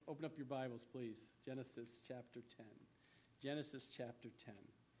Open up your Bibles, please. Genesis chapter 10. Genesis chapter 10.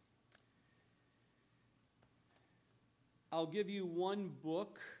 I'll give you one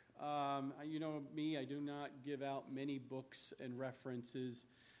book. You know me, I do not give out many books and references.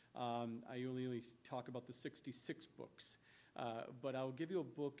 I only talk about the 66 books. But I'll give you a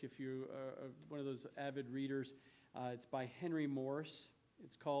book if you're one of those avid readers. It's by Henry Morris.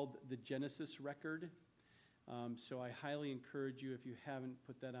 It's called The Genesis Record. So I highly encourage you, if you haven't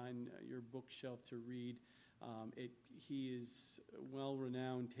put that on your bookshelf to read. He is well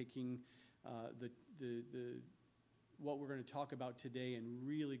renowned taking what we're going to talk about today and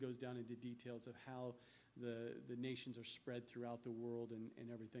really goes down into details of how the nations are spread throughout the world and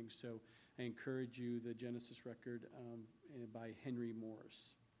everything. So I encourage you, The Genesis Record by Henry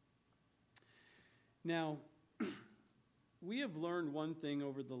Morris. Now, we have learned one thing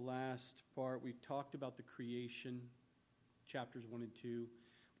over the last part. We've talked about the creation, chapters 1 and 2. We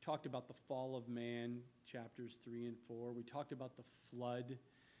talked about the fall of man, chapters 3 and 4. We talked about the flood,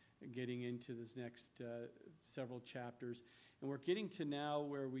 getting into this next several chapters. And we're getting to now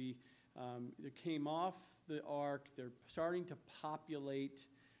where they came off the ark. They're starting to populate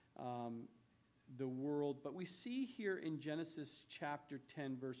the world. But we see here in Genesis chapter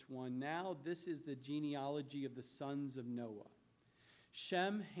 10, verse 1, now this is the genealogy of the sons of Noah,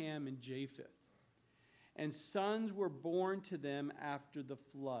 Shem, Ham, and Japheth. And sons were born to them after the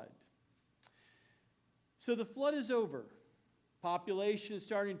flood. So the flood is over. Population is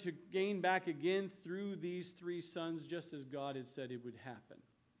starting to gain back again through these three sons, just as God had said it would happen.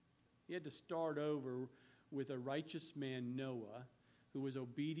 He had to start over with a righteous man, Noah, who was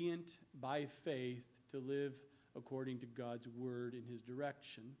obedient by faith to live according to God's word in his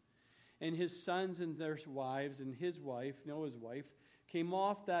direction. And his sons and their wives and his wife, Noah's wife, came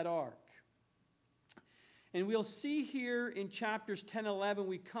off that ark. And we'll see here in chapters 10 and 11,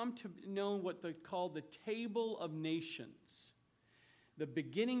 we come to know what they call the Table of Nations, the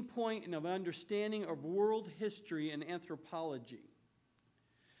beginning point and of understanding of world history and anthropology.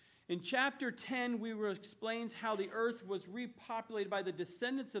 In chapter 10, we will explain how the earth was repopulated by the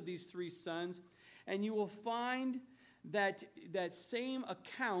descendants of these three sons, and you will find that same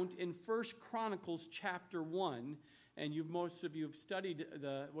account in 1 Chronicles chapter 1, and most of you have studied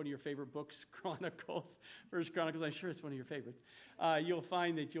one of your favorite books, Chronicles, 1 Chronicles. I'm sure it's one of your favorites. You'll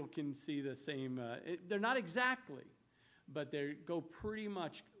find that you can see the same. They're not exactly, but they go pretty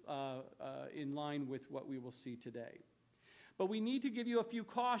much in line with what we will see today. But we need to give you a few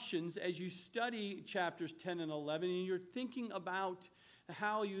cautions as you study chapters 10 and 11, and you're thinking about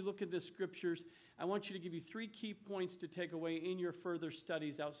how you look at the scriptures. I want you to give you 3 key points to take away in your further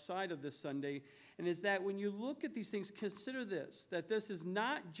studies outside of this Sunday, and is that when you look at these things, consider this, that this is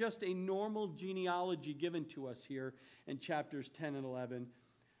not just a normal genealogy given to us here in chapters 10 and 11,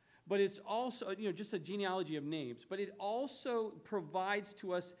 but it's also, just a genealogy of names. But it also provides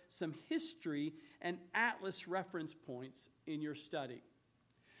to us some history and atlas reference points in your study.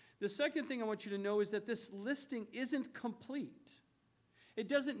 The second thing I want you to know is that this listing isn't complete. It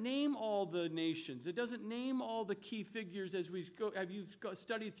doesn't name all the nations. It doesn't name all the key figures as we go. Have you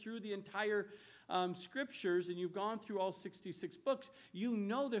studied through the entire scriptures and you've gone through all 66 books, you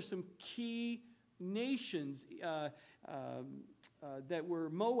know there's some key nations that were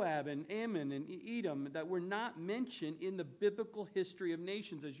Moab and Ammon and Edom that were not mentioned in the biblical history of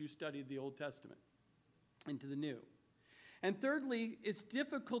nations as you studied the Old Testament into the New. And thirdly, it's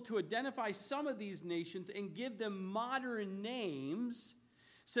difficult to identify some of these nations and give them modern names,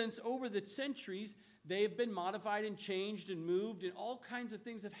 since over the centuries they have been modified and changed and moved, and all kinds of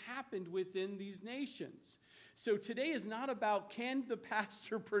things have happened within these nations. So today is not about can the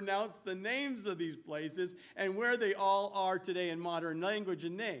pastor pronounce the names of these places and where they all are today in modern language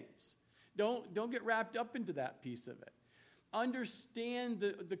and names. Don't get wrapped up into that piece of it. Understand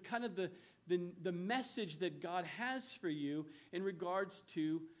the kind of the message that God has for you in regards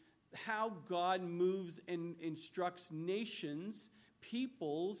to how God moves and instructs nations,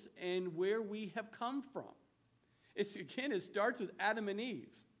 peoples, and where we have come from. It starts with Adam and Eve.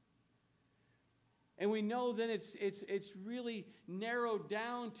 And we know that it's really narrowed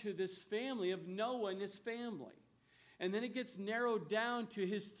down to this family of Noah and his family. And then it gets narrowed down to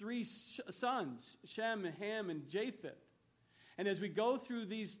his 3 sons, Shem, Ham, and Japheth. And as we go through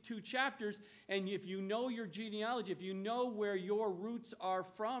these 2 chapters, and if you know your genealogy, if you know where your roots are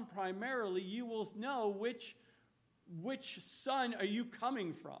from primarily, you will know which son are you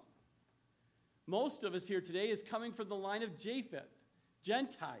coming from. Most of us here today is coming from the line of Japheth,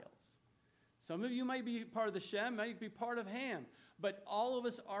 Gentiles. Some of you might be part of the Shem, might be part of Ham. but all of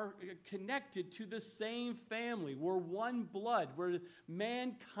us are connected to the same family. We're one blood. We're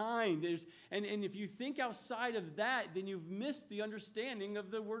mankind. And if you think outside of that, then you've missed the understanding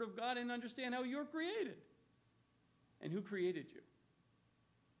of the Word of God and understand how you're created and who created you.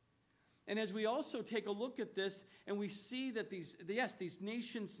 And as we also take a look at this, and we see that these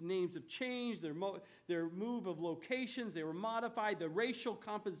nations' names have changed, their move of locations, they were modified, the racial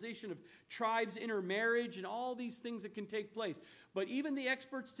composition of tribes, intermarriage, and all these things that can take place. But even the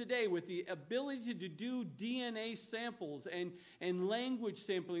experts today, with the ability to do DNA samples and language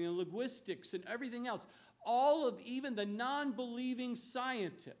sampling and linguistics and everything else, all of even the non-believing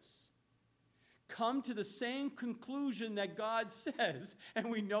scientists come to the same conclusion that God says, and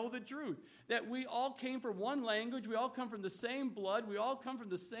we know the truth, that we all came from one language, we all come from the same blood, we all come from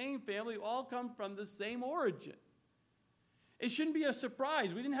the same family, we all come from the same origin. It shouldn't be a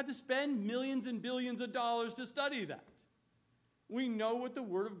surprise. We didn't have to spend millions and billions of dollars to study that. We know what the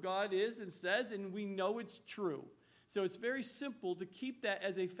Word of God is and says, and we know it's true. So it's very simple to keep that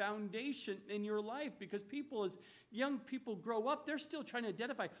as a foundation in your life, because people, as young people grow up, they're still trying to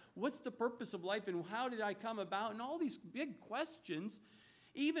identify what's the purpose of life and how did I come about, and all these big questions,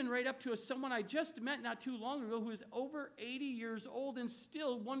 even right up to someone I just met not too long ago who is over 80 years old and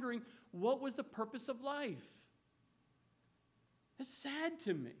still wondering what was the purpose of life. It's sad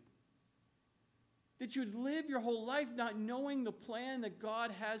to me that you'd live your whole life not knowing the plan that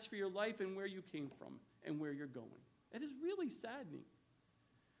God has for your life and where you came from and where you're going. It is really saddening.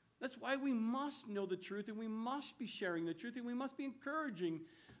 That's why we must know the truth, and we must be sharing the truth, and we must be encouraging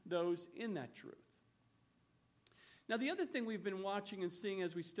those in that truth. Now, the other thing we've been watching and seeing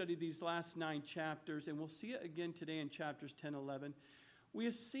as we study these last 9 chapters, and we'll see it again today in chapters 10, 11, we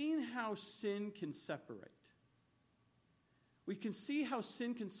have seen how sin can separate. We can see how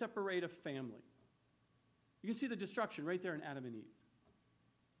sin can separate a family. You can see the destruction right there in Adam and Eve.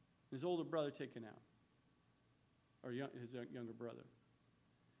 His older brother taken out. Or his younger brother.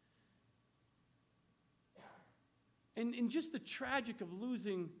 And just the tragic of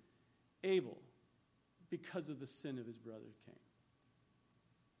losing Abel because of the sin of his brother Cain.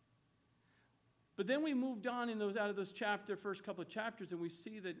 But then we moved on out of those first couple of chapters, and we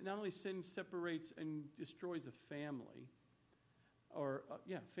see that not only sin separates and destroys a family,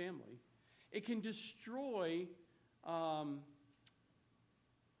 family, it can destroy a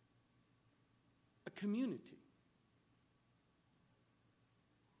community.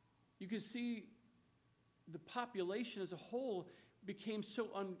 You can see the population as a whole became so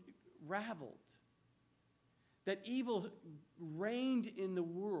unraveled that evil reigned in the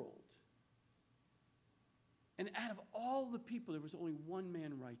world. And out of all the people, there was only one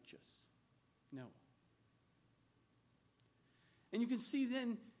man righteous, Noah. And you can see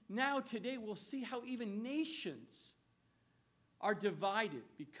then, now today, we'll see how even nations are divided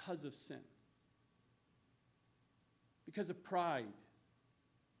because of sin, because of pride,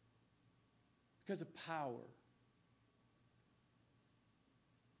 because of power.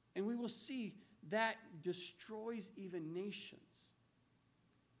 And we will see that destroys even nations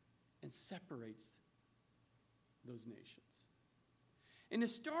and separates those nations. And it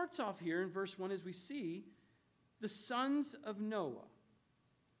starts off here in verse 1 as we see the sons of Noah.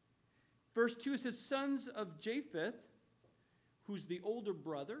 Verse 2 says, sons of Japheth, who's the older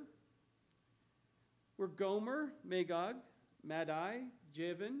brother, were Gomer, Magog, Madai,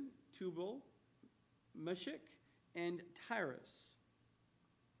 Javan, Tubal, Meshech, and Tyrus.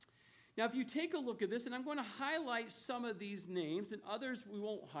 Now, if you take a look at this, and I'm going to highlight some of these names, and others we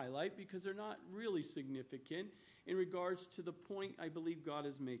won't highlight because they're not really significant in regards to the point I believe God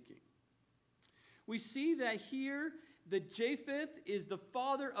is making. We see that here, that Japheth is the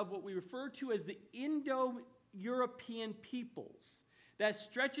father of what we refer to as the Indo-European peoples that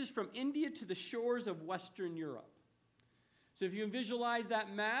stretches from India to the shores of Western Europe. So if you can visualize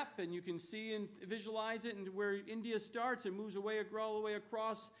that map, and you can see and visualize it, and where India starts and moves away all the way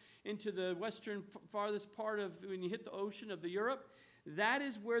across into the western farthest part of, when you hit the ocean of the Europe, that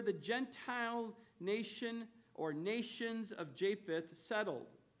is where the Gentile nation or nations of Japheth settled.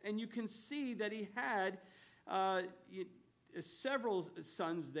 And you can see that he had several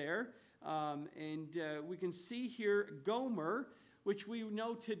sons there. We can see here Gomer, which we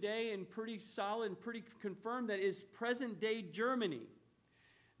know today and pretty solid and pretty confirmed that is present-day Germany.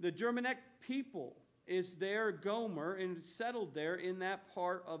 The Germanic people is there, Gomer, and settled there in that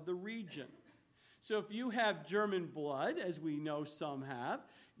part of the region. So if you have German blood, as we know some have,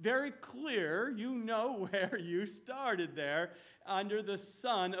 very clear, you know where you started there under the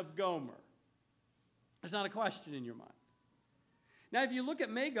son of Gomer. There's not a question in your mind. Now, if you look at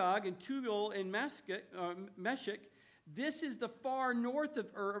Magog and Tubal and Meshech, This is the far north of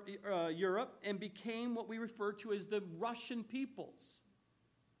Europe and became what we refer to as the Russian peoples.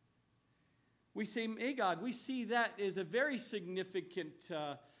 We say Magog, we see that as a very significant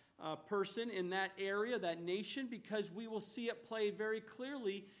person in that area, that nation, because we will see it played very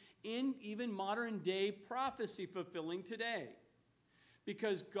clearly in even modern day prophecy fulfilling today.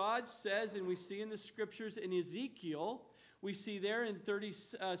 Because God says, and we see in the scriptures in Ezekiel, we see there in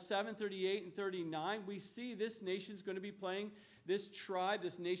 37, 38, and 39, we see this nation's going to be playing, this tribe,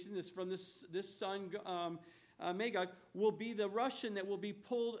 this nation, this from this son, Magog, will be the Russian that will be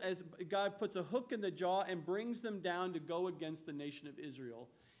pulled as God puts a hook in the jaw and brings them down to go against the nation of Israel,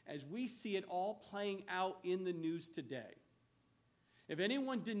 as we see it all playing out in the news today. If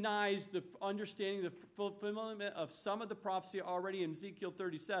anyone denies the understanding, the fulfillment of some of the prophecy already in Ezekiel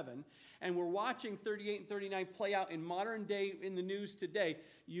 37, and we're watching 38 and 39 play out in modern day in the news today,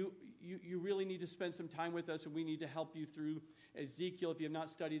 you really need to spend some time with us, and we need to help you through Ezekiel, if you have not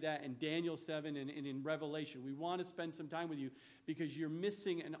studied that, and Daniel 7 and in Revelation. We want to spend some time with you because you're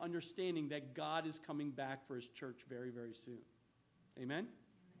missing an understanding that God is coming back for his church very, very soon. Amen?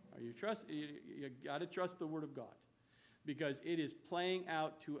 You got to trust the word of God, because it is playing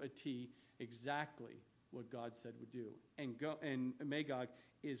out to a T exactly what God said would do. And Magog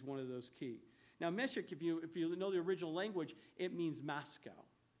is one of those key. Now, Meshech, if you know the original language, it means Moscow.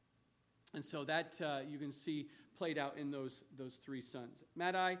 And so that you can see played out in those three sons.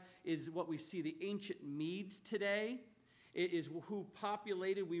 Madai is what we see the ancient Medes today. It is who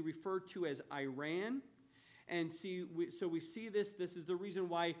populated, we refer to as Iran. And so we see this. This is the reason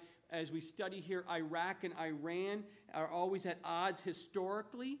why, as we study here, Iraq and Iran are always at odds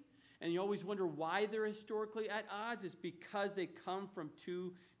historically. And you always wonder why they're historically at odds. It's because they come from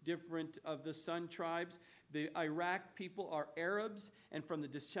two different of the Sun tribes. The Iraq people are Arabs and from the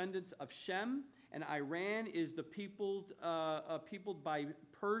descendants of Shem. And Iran is the peopled by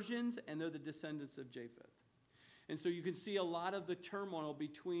Persians, and they're the descendants of Japheth. And so you can see a lot of the turmoil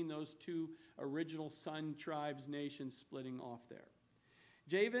between those two original Sun tribes, nations splitting off there.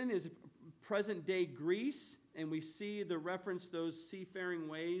 Javan is present-day Greece, and we see the reference, those seafaring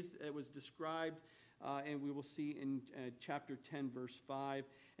ways that was described, and we will see in chapter 10, verse 5.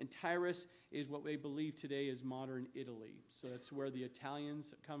 And Tyrus is what we believe today is modern Italy. So that's where the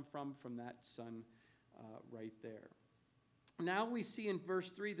Italians come from that son right there. Now we see in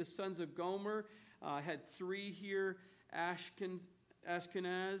verse 3 the sons of Gomer had three here,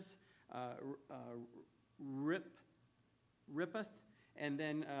 Ashkenaz, Rippath, and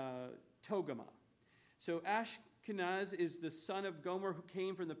then Togarmah. So Ashkenaz is the son of Gomer, who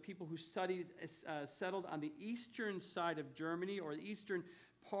came from the people who settled on the eastern side of Germany, or the eastern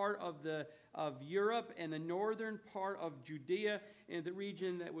part of Europe, and the northern part of Judea, in the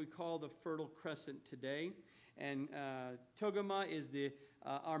region that we call the Fertile Crescent today. And Togarmah is the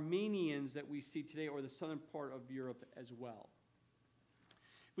Armenians that we see today, or the southern part of Europe as well.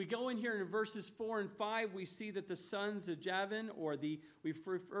 We go in here in verses 4 and 5, we see that the sons of Javan, or we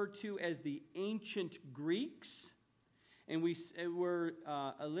refer to as the ancient Greeks, and we were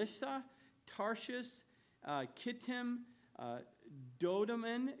Elisha, Tarshish, Kittim,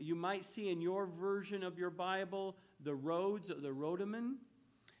 Dodman. You might see in your version of your Bible the Rhodes, or the Rhodaman.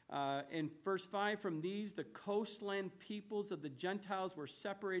 In verse 5, from these the coastland peoples of the Gentiles were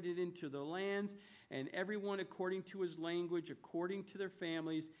separated into the lands, and everyone according to his language, according to their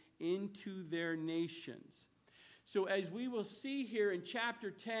families, into their nations. So as we will see here in chapter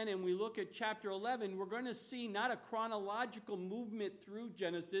 10 and we look at chapter 11, we're going to see not a chronological movement through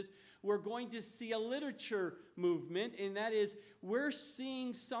Genesis. We're going to see a literature movement, and that is we're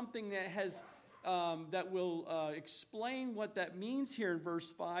seeing something that has that will explain what that means here in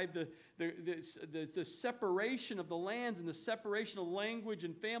verse 5, the separation of the lands and the separation of language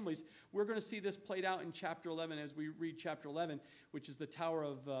and families. We're going to see this played out in chapter 11 as we read chapter 11, which is the Tower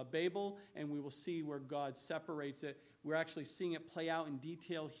of Babel, and we will see where God separates it. We're actually seeing it play out in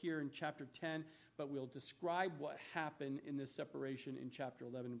detail here in chapter 10, but we'll describe what happened in this separation in chapter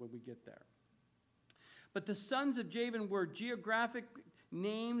 11 when we get there. But the sons of Javan were geographic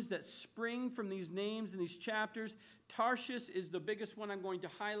names that spring from these names in these chapters. Tarshish is the biggest one I'm going to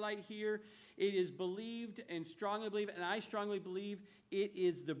highlight here. It is believed and strongly believe, and I strongly believe it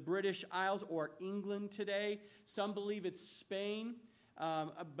is the British Isles or England today. Some believe it's Spain,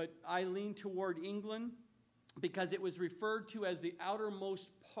 but I lean toward England because it was referred to as the outermost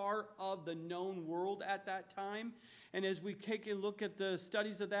part of the known world at that time. And as we take a look at the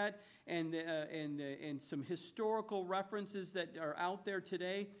studies of that and some historical references that are out there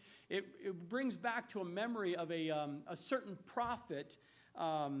today, it brings back to a memory of a certain prophet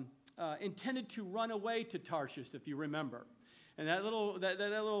intended to run away to Tarshish, if you remember. And that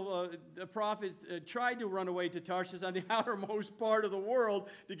little prophet tried to run away to Tarshish on the outermost part of the world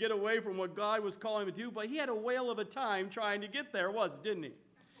to get away from what God was calling him to do. But he had a whale of a time trying to get there, didn't he?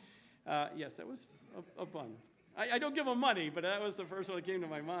 Yes, that was a pun. I don't give him money, but that was the first one that came to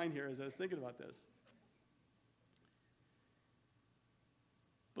my mind here as I was thinking about this.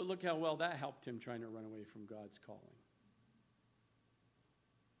 But look how well that helped him trying to run away from God's calling.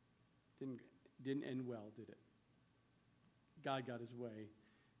 Didn't end well, did it? God got his way.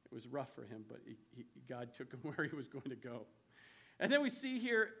 It was rough for him, but God took him where he was going to go. And then we see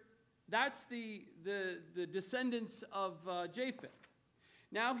here, that's the descendants of Japheth.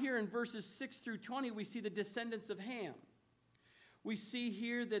 Now here in verses 6 through 20, we see the descendants of Ham. We see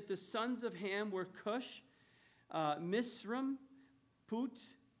here that the sons of Ham were Cush, Misraim, Put,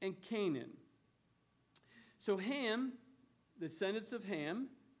 and Canaan. So Ham, the descendants of Ham,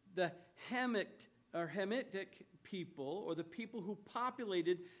 the Hamitic people, or the people who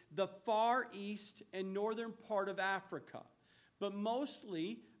populated the far east and northern part of Africa, but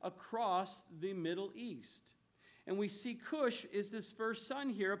mostly across the Middle East. And we see Cush is this first son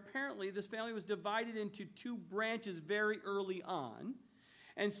here. Apparently, this family was divided into two branches very early on.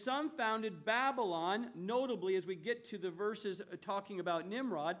 And some founded Babylon, notably as we get to the verses talking about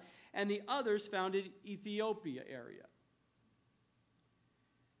Nimrod, and the others founded Ethiopia area.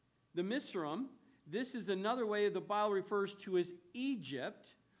 The Misraim, this is another way the Bible refers to as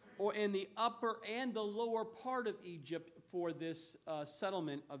Egypt, or in the upper and the lower part of Egypt for this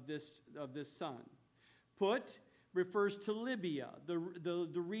settlement of this son. Put refers to Libya,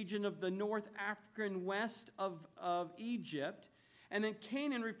 the region of the North African west of Egypt. And then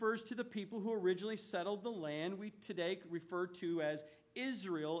Canaan refers to the people who originally settled the land we today refer to as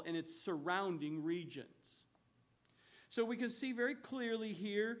Israel and its surrounding regions. So we can see very clearly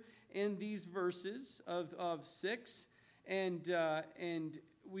here in these verses of 6. And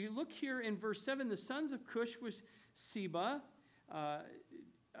we look here in verse 7, the sons of Cush was Seba,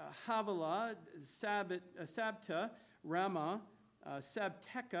 Havilah, Sabta, Ramah,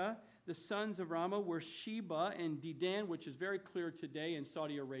 Sabteka. The sons of Ramah were Sheba and Dedan, which is very clear today in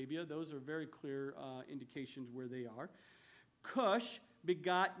Saudi Arabia. Those are very clear indications where they are. Cush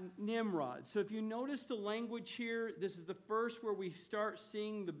begot Nimrod. So if you notice the language here, this is the first where we start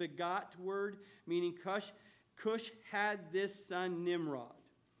seeing the begot word, meaning Cush. Cush had this son Nimrod.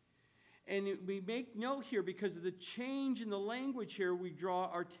 And we make note here because of the change in the language here, we draw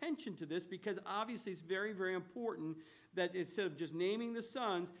our attention to this because obviously it's very, very important that instead of just naming the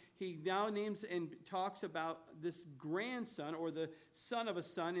sons, he now names and talks about this grandson or the son of a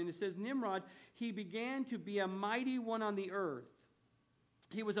son. And it says, Nimrod, he began to be a mighty one on the earth.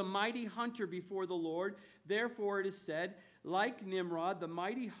 He was a mighty hunter before the Lord. Therefore it is said, like Nimrod, the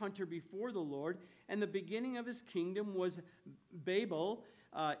mighty hunter before the Lord, and the beginning of his kingdom was Babel,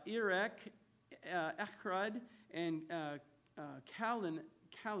 Erech, Echrad, and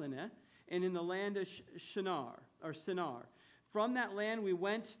Calneh, and in the land of Shinar. From that land we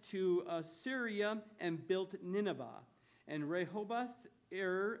went to Syria and built Nineveh, and Rehoboth,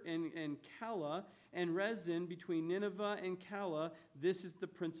 and Calah, and Rezin between Nineveh and Calah. This is the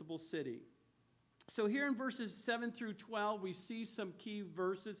principal city. So here in verses 7 through 12, we see some key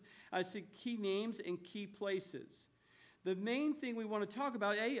verses, key names and key places. The main thing we want to talk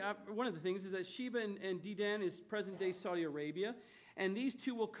about, one of the things is that Sheba and Dedan is present-day Saudi Arabia. And these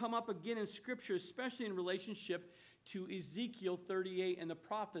two will come up again in Scripture, especially in relationship to Ezekiel 38 and the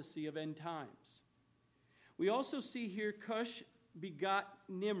prophecy of end times. We also see here Cush begot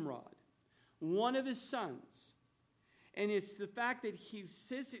Nimrod, one of his sons. And it's the fact that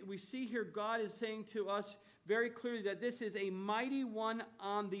we see here God is saying to us very clearly that this is a mighty one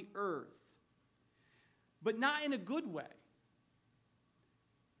on the earth, but not in a good way.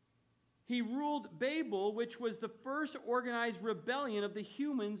 He ruled Babel, which was the first organized rebellion of the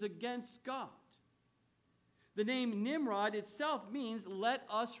humans against God. The name Nimrod itself means, let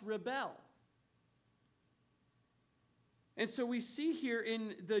us rebel. And so we see here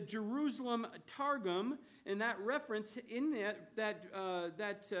in the Jerusalem Targum, in that reference, in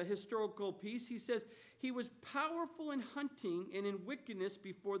that historical piece, he says, he was powerful in hunting and in wickedness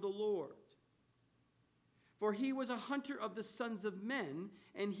before the Lord. For he was a hunter of the sons of men,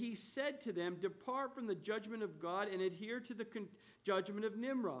 and he said to them, depart from the judgment of God and adhere to the judgment of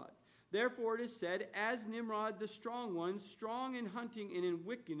Nimrod. Therefore it is said, as Nimrod the strong one, strong in hunting and in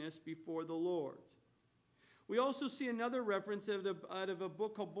wickedness before the Lord. We also see another reference out of a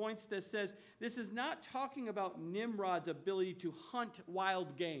book called Boyce that says, this is not talking about Nimrod's ability to hunt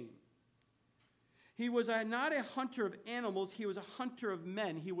wild game. He was not a hunter of animals, he was a hunter of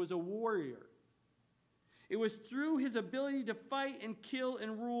men. He was a warrior. It was through his ability to fight and kill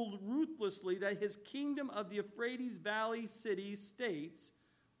and rule ruthlessly that his kingdom of the Euphrates Valley cities-states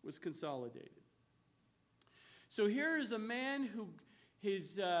was consolidated. So here is a man who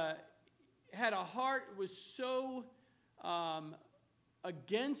had a heart was so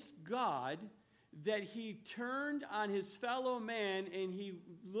against God that he turned on his fellow man, and he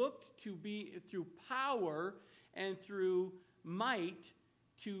looked to be through power and through might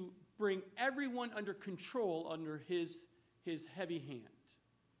to bring everyone under control under his heavy hand.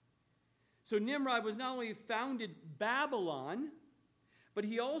 So Nimrod was not only founded Babylon, but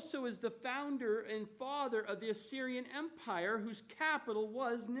he also is the founder and father of the Assyrian Empire, whose capital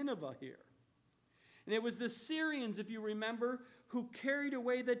was Nineveh here. And it was the Syrians, if you remember, who carried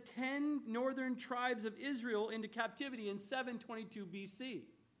away the 10 northern tribes of Israel into captivity in 722 BC.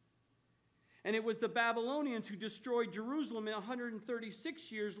 And it was the Babylonians who destroyed Jerusalem in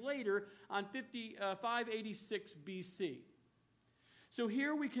 136 years later on 586 BC. So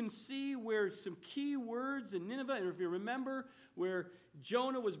here we can see where some key words in Nineveh, and if you remember, where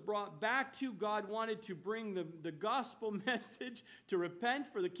Jonah was brought back to, God wanted to bring the gospel message to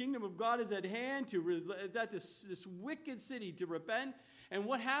repent, for the kingdom of God is at hand, that this wicked city to repent. And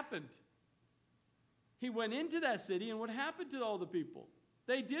what happened? He went into that city, and what happened to all the people?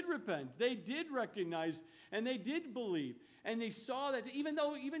 They did repent. They did recognize, and they did believe. And they saw that even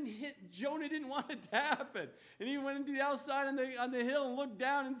though Jonah didn't want it to happen. And he went into the outside on the hill and looked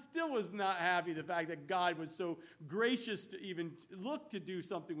down and still was not happy the fact that God was so gracious to even look to do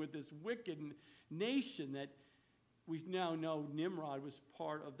something with this wicked nation that we now know Nimrod was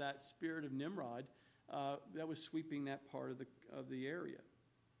part of that spirit of Nimrod that was sweeping that part of the area.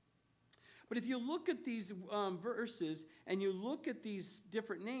 But if you look at these verses and you look at these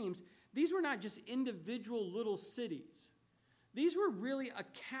different names, these were not just individual little cities. These were really a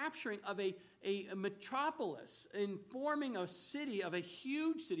capturing of a metropolis and forming a city, of a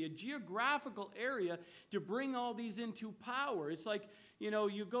huge city, a geographical area to bring all these into power. It's like,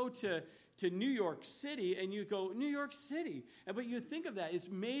 you go to New York City and you go, New York City. But you think of that, it's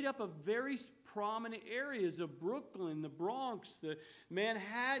made up of very prominent areas of Brooklyn, the Bronx, the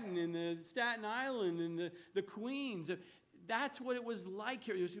Manhattan, and the Staten Island, and the Queens. That's what it was like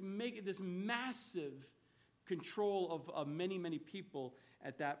here. It was to make this massive control of many, many people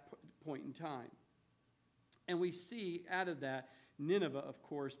at that point in time. And we see out of that Nineveh, of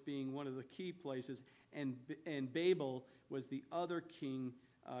course, being one of the key places, and Babel was the other kingdom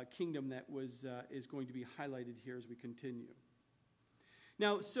that is going to be highlighted here as we continue.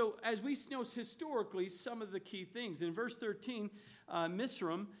 Now, so as we know historically, some of the key things. In verse 13,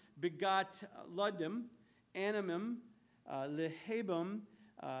 Misraim begot Ludim, Anamim, Lehabim,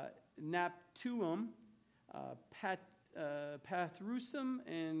 Naptuim, Pathrusim,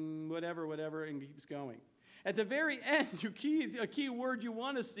 and whatever, and keeps going. At the very end, a key word you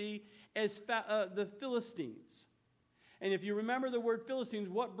want to see is the Philistines. And if you remember the word Philistines,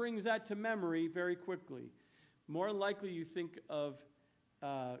 what brings that to memory very quickly? More than likely you think of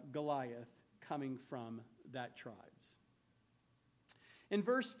Goliath coming from that tribes. In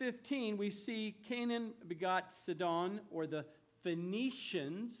verse 15, we see Canaan begot Sidon, or the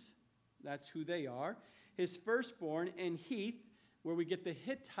Phoenicians. That's who they are. His firstborn, and Heth, where we get the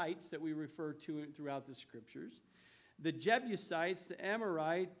Hittites that we refer to throughout the scriptures. The Jebusites, the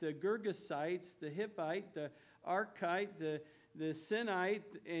Amorite, the Girgasites, the Hittite, the Archite, the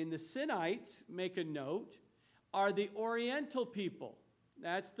Sinite, and the Sinites, make a note, are the Oriental people.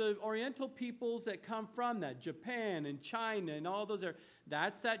 That's the Oriental peoples that come from that. Japan and China and all those.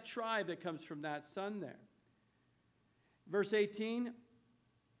 That's that tribe that comes from that son there. Verse 18,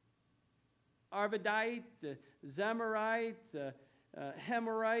 Arvadite, the Zemarite, the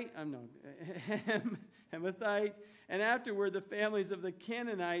Hemathite, and afterward the families of the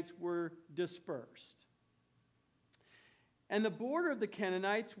Canaanites were dispersed. And the border of the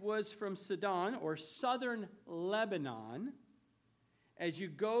Canaanites was from Sidon, or southern Lebanon, as you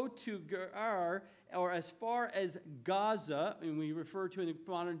go to Gerar, or as far as Gaza, and we refer to it in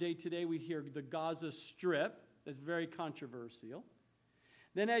modern day today, we hear the Gaza Strip. That's very controversial.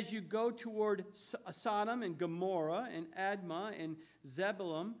 Then as you go toward Sodom and Gomorrah and Admah and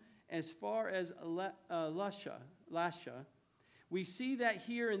Zebulun, as far as Lasha, we see that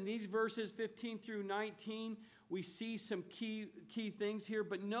here in these verses 15 through 19, we see some key things here.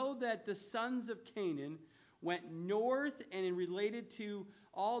 But know that the sons of Canaan went north, and related to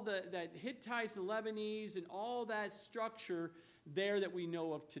all that Hittites and Lebanese and all that structure there that we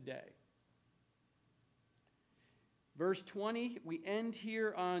know of today. Verse 20, we end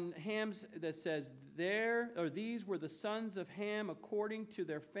here on Ham's that says, these were the sons of Ham according to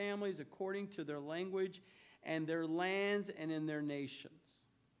their families, according to their language and their lands and in their nations.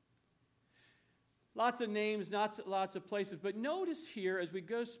 Lots of names, lots of places. But notice here as we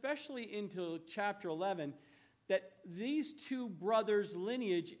go especially into chapter 11 that these two brothers'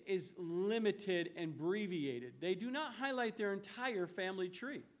 lineage is limited and abbreviated. They do not highlight their entire family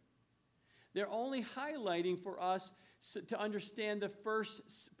tree. They're only highlighting for us to understand the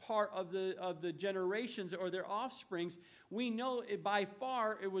first part of the generations or their offsprings. We know by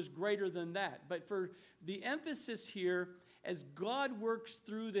far it was greater than that. But for the emphasis here, as God works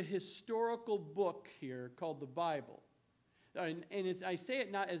through the historical book here called the Bible, and I say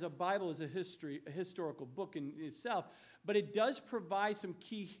it not as a Bible as a historical book in itself, but it does provide some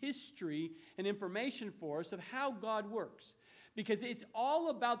key history and information for us of how God works. Because it's all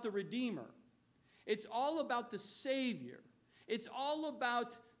about the Redeemer. It's all about the Savior. It's all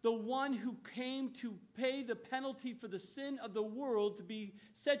about the one who came to pay the penalty for the sin of the world to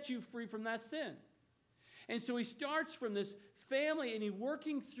set you free from that sin. And so he starts from this family, and he's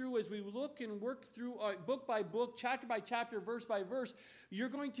working through, as we look and work through book by book, chapter by chapter, verse by verse, you're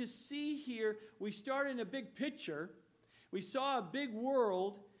going to see here, we start in a big picture. We saw a big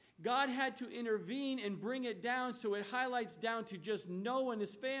world. God had to intervene and bring it down, so it highlights down to just Noah and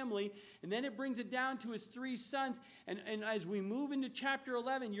his family, and then it brings it down to his three sons. And as we move into chapter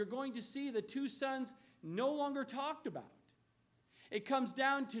 11, you're going to see the two sons no longer talked about. It comes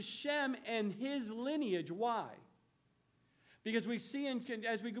down to Shem and his lineage. Why? Because we see,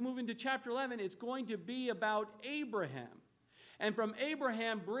 as we move into chapter 11, it's going to be about Abraham. And from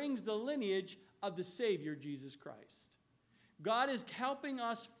Abraham brings the lineage of the Savior, Jesus Christ. God is helping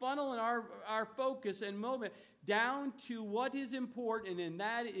us funnel in our focus and moment down to what is important, and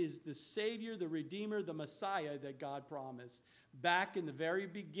that is the Savior, the Redeemer, the Messiah that God promised back in the very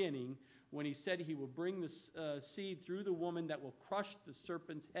beginning when he said he will bring the seed through the woman that will crush the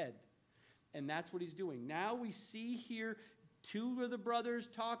serpent's head. And that's what he's doing. Now we see here two of the brothers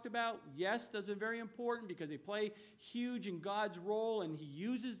talked about. Yes, those are very important because they play huge in God's role, and he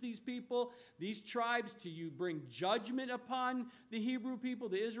uses these people, these tribes, to bring judgment upon the Hebrew people,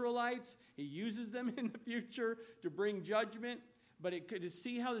 the Israelites. He uses them in the future to bring judgment. But to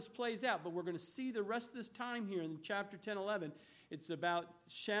see how this plays out. But we're going to see the rest of this time here in chapter 10, 11. It's about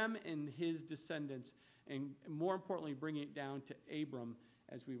Shem and his descendants, and more importantly, bringing it down to Abram,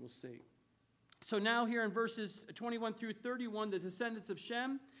 as we will see. So now here in verses 21 through 31, the descendants of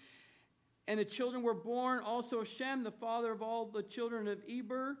Shem, and the children were born also of Shem, the father of all the children of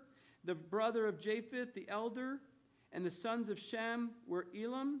Eber, the brother of Japheth, the elder. And the sons of Shem were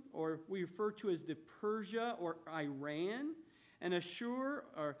Elam, or we refer to as the Persia or Iran, and Ashur,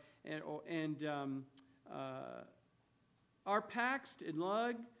 and Arpaxad, and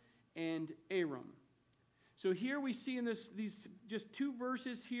Lug, and Aram. So here we see in these just two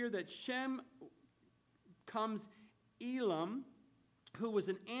verses here that Shem comes Elam, who was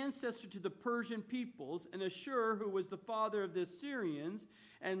an ancestor to the Persian peoples, and Ashur, who was the father of the Assyrians,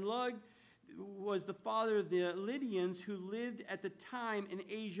 and Lug was the father of the Lydians, who lived at the time in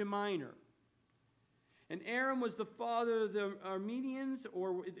Asia Minor. And Aram was the father of the Armenians,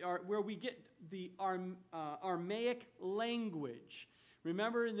 or where we get the Aramaic language.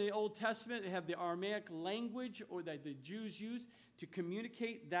 Remember in the Old Testament, they have the Aramaic language, or that the Jews use to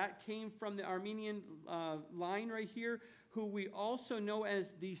communicate. That came from the Armenian line right here, who we also know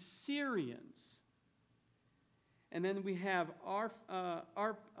as the Syrians. And then we have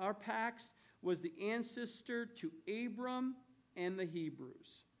Arpaxad was the ancestor to Abram and the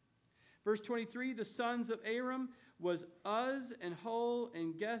Hebrews. Verse 23, the sons of Aram was Uz and Hul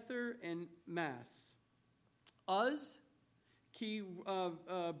and Gether and Mas. Uz, key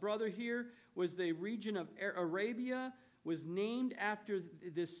brother here, was the region of Arabia, was named after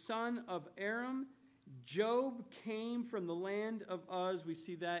the son of Aram. Job came from the land of Uz. We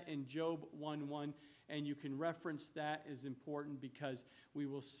see that in Job 1:1, and you can reference that as important because we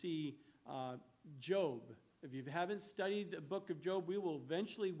will see Job. If you haven't studied the book of Job,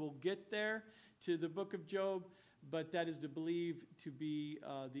 we'll get there to the book of Job, but that is to believe to be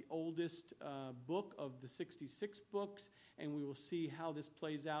the oldest book of the 66 books, and we will see how this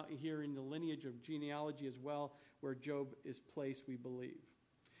plays out here in the lineage of genealogy as well, where Job is placed, we believe.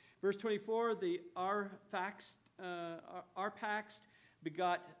 Verse 24, the Arpaxad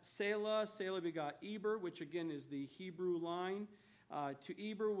begot Selah, Selah begot Eber, which again is the Hebrew line. To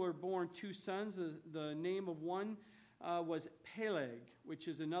Eber were born two sons. The name of one was Peleg, which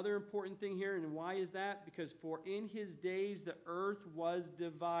is another important thing here. And why is that? Because for in his days the earth was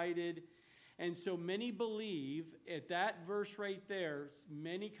divided, And so many believe, at that verse right there,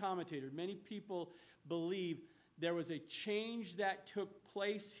 many commentators, many people believe there was a change that took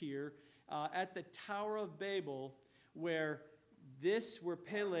place here at the Tower of Babel, where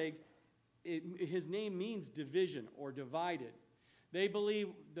Peleg, his name means division or divided. They believe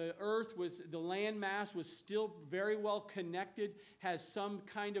the land mass was still very well connected, has some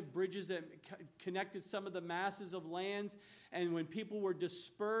kind of bridges that connected some of the masses of lands. And when people were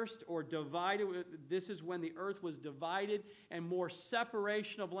dispersed or divided, this is when the earth was divided and more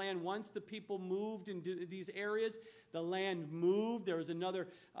separation of land. Once the people moved into these areas, the land moved. There was another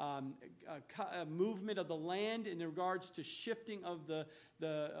movement of the land in regards to shifting of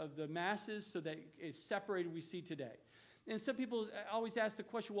the masses so that it's separated, we see today. And some people always ask the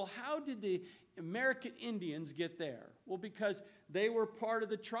question, well, how did the American Indians get there? Well, because they were part of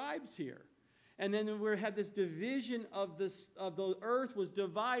the tribes here. And then we had this division of the earth was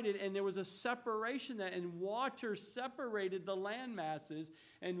divided, and there was a separation and water separated the land masses,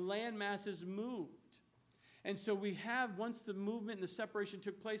 and land masses moved. And so we have, once the movement and the separation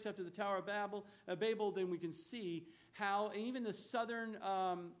took place after the Tower of Babel, then we can see how even the southern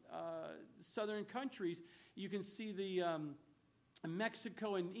countries, you can see the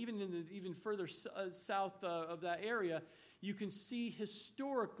Mexico and even further south of that area, you can see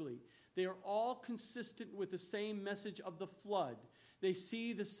historically they are all consistent with the same message of the flood. They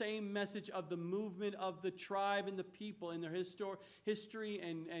see the same message of the movement of the tribe and the people in their history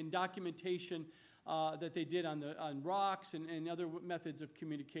and documentation that they did on rocks and other methods of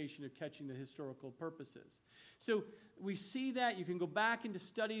communication of catching the historical purposes. So we see that. You can go back into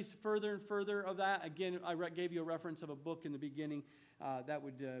studies further and further of that. Again, I gave you a reference of a book in the beginning. That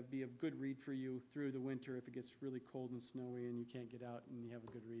would be a good read for you through the winter if it gets really cold and snowy and you can't get out and you have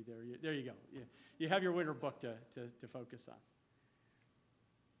a good read there. There you go. You have your winter book to focus on.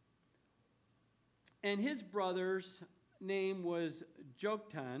 And his brother's name was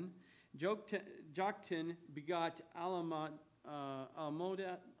Joktan. Joktan begot Almoda.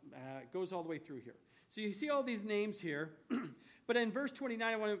 Goes all the way through here. So you see all these names here. But in verse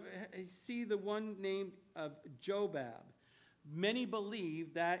 29, I want to see the one name of Jobab. Many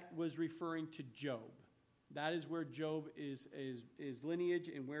believe that was referring to Job. That is where Job is lineage,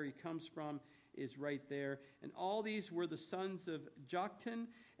 and where he comes from is right there. And all these were the sons of Joktan,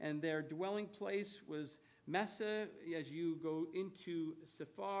 and their dwelling place was Mesa, as you go into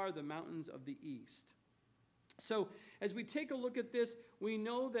Sephar, the mountains of the east. So as we take a look at this, we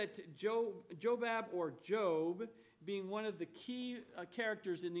know that Jobab, or Job, being one of the key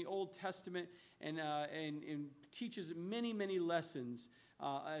characters in the Old Testament, and teaches many, many lessons,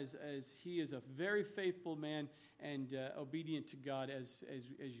 as he is a very faithful man and obedient to God. As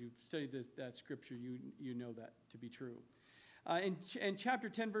you've studied that scripture, you know that to be true. In chapter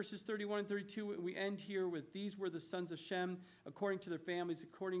 10, verses 31 and 32, we end here with, these were the sons of Shem, according to their families,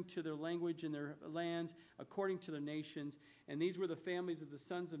 according to their language and their lands, according to their nations. And these were the families of the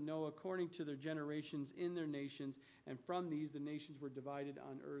sons of Noah, according to their generations in their nations. And from these, the nations were divided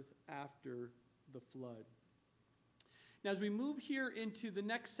on earth after the flood. Now, as we move here into the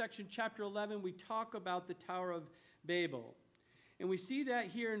next section, chapter 11, we talk about the Tower of Babel. And we see that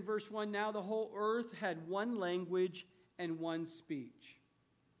here in verse 1, now the whole earth had one language and one speech.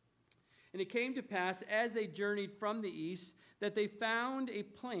 And it came to pass, as they journeyed from the east, that they found a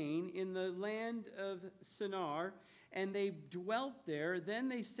plain in the land of Shinar, and they dwelt there. Then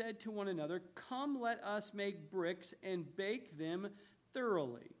they said to one another, come, let us make bricks and bake them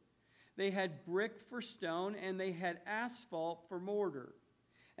thoroughly. They had brick for stone, and they had asphalt for mortar.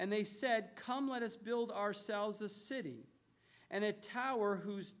 And they said, come, let us build ourselves a city, and a tower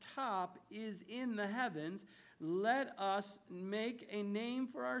whose top is in the heavens. Let us make a name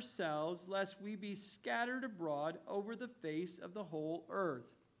for ourselves, lest we be scattered abroad over the face of the whole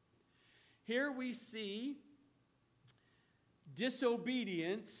earth. Here we see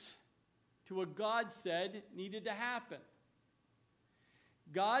disobedience to what God said needed to happen.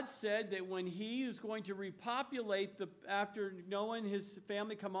 God said that when he was going to repopulate, after Noah and his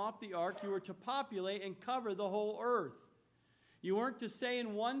family come off the ark, you were to populate and cover the whole earth. You weren't to stay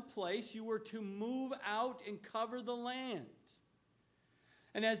in one place. You were to move out and cover the land.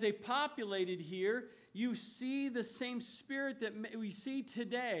 And as they populated here, you see the same spirit that we see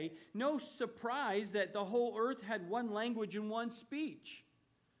today. No surprise that the whole earth had one language and one speech.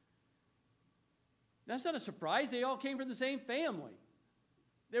 That's not a surprise. They all came from the same family.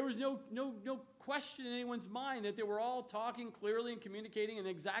 There was no question in anyone's mind that they were all talking clearly and communicating in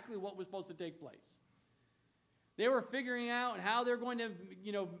exactly what was supposed to take place. They were figuring out how they're going to,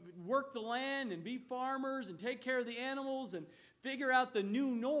 work the land and be farmers and take care of the animals and figure out the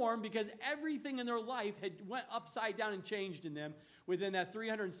new norm because everything in their life had went upside down and changed in them within that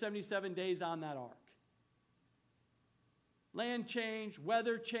 377 days on that ark. Land change,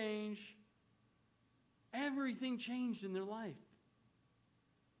 weather change, everything changed in their life.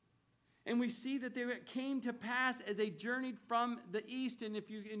 And we see that they came to pass as they journeyed from the east. And if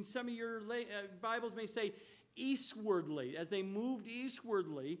you, in some of your Bibles may say eastwardly, as they moved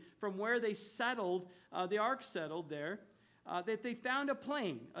eastwardly from where they settled, the ark settled there, that they found a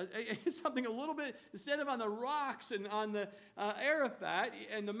plain, something a little bit, instead of on the rocks and on the Arafat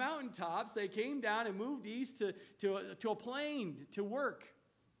and the mountaintops, they came down and moved east to a plain to work.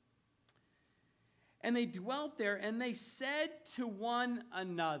 And they dwelt there, and they said to one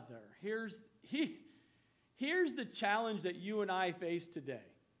another, here's the challenge that you and I face today,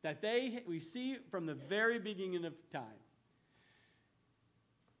 that we see from the very beginning of time.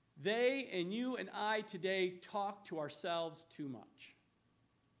 They and you and I today talk to ourselves too much.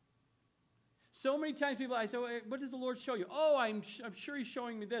 So many times people, I say, what does the Lord show you? Oh, I'm sure He's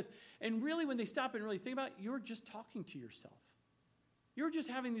showing me this. And really, when they stop and really think about it, you're just talking to yourself. You're just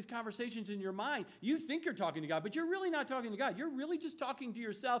having these conversations in your mind. You think you're talking to God, but you're really not talking to God. You're really just talking to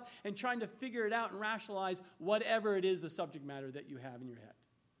yourself and trying to figure it out and rationalize whatever it is, the subject matter that you have in your head.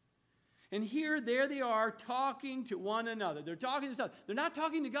 And there they are talking to one another. They're talking to themselves. They're not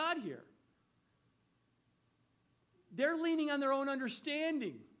talking to God here. They're leaning on their own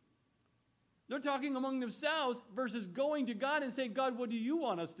understanding. They're talking among themselves versus going to God and saying, God, what do you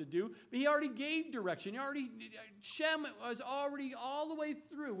want us to do? But He already gave direction. Shem was already all the way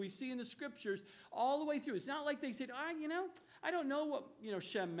through. We see in the scriptures all the way through. It's not like they said, I don't know what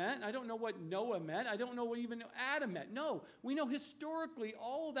Shem meant. I don't know what Noah meant. I don't know what even Adam meant. No, we know historically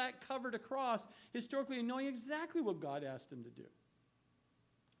all of that covered across, historically and knowing exactly what God asked them to do.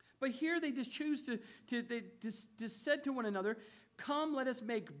 But here they just choose to said to one another, come, let us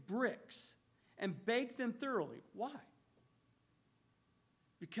make bricks and bake them thoroughly. Why?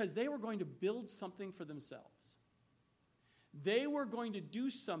 Because they were going to build something for themselves. They were going to do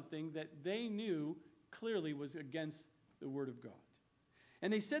something that they knew clearly was against the Word of God.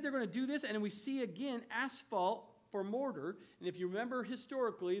 And they said they're going to do this, and we see again asphalt for mortar. And if you remember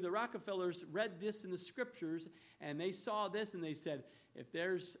historically, the Rockefellers read this in the scriptures, and they saw this, and they said, if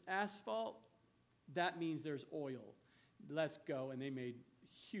there's asphalt, that means there's oil. Let's go. And they made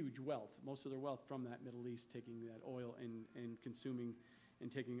huge wealth, most of their wealth from that Middle East, taking that oil and consuming and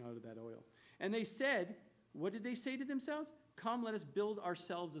taking out of that oil. And they said, what did they say to themselves? Come, let us build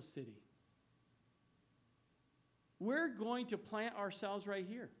ourselves a city. We're going to plant ourselves right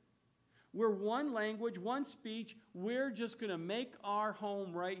here. We're one language, one speech. We're just going to make our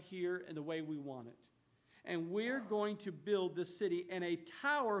home right here in the way we want it. And we're going to build the city and a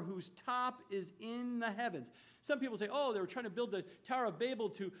tower whose top is in the heavens. Some people say, they were trying to build the Tower of Babel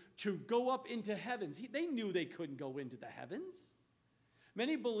to go up into heavens. They knew they couldn't go into the heavens.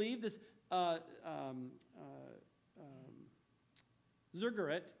 Many believe this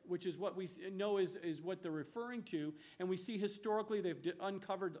ziggurat, which is what we know is what they're referring to. And we see historically they've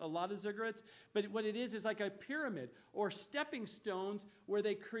uncovered a lot of ziggurats. But what it is like a pyramid or stepping stones where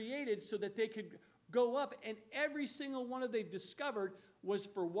they created so that they could go up. And every single one of they've discovered was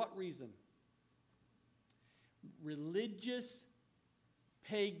for what reason? Religious,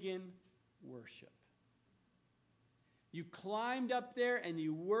 pagan worship. You climbed up there and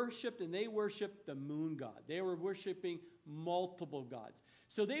you worshipped, and they worshipped the moon god. They were worshiping multiple gods.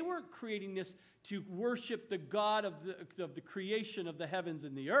 So they weren't creating this to worship the God of the creation of the heavens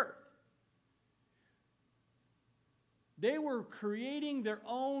and the earth. They were creating their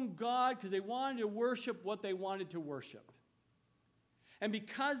own God because they wanted to worship what they wanted to worship. And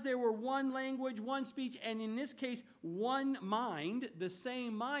because they were one language, one speech, and in this case, one mind, the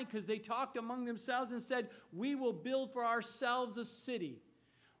same mind, because they talked among themselves and said, we will build for ourselves a city.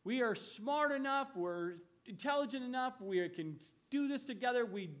 We are smart enough, we're intelligent enough, we can do this together.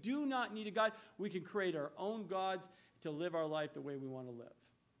 We do not need a God. We can create our own gods to live our life the way we want to live.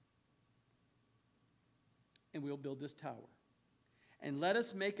 And we'll build this tower. And let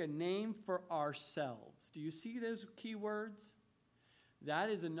us make a name for ourselves. Do you see those key words?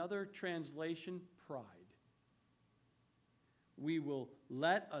 That is another translation, pride. We will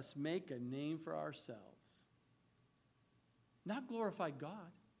let us make a name for ourselves. Not glorify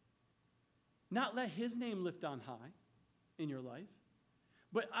God. Not let His name lift on high in your life.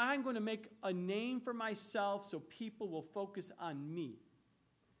 But I'm going to make a name for myself so people will focus on me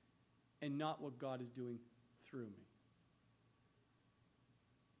and not what God is doing through me.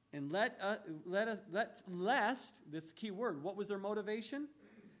 And lest, this key word, what was their motivation?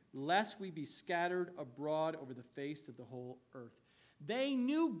 lest we be scattered abroad over the face of the whole earth. They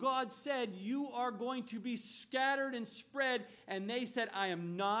knew God said, you are going to be scattered and spread, and they said, I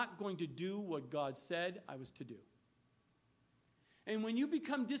am not going to do what God said I was to do. And when you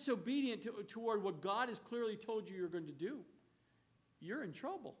become disobedient toward what God has clearly told you you're going to do, you're in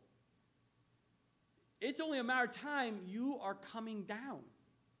trouble. It's only a matter of time you are coming down.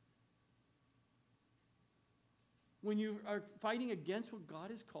 When you are fighting against what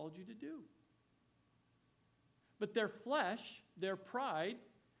God has called you to do. But their flesh, their pride,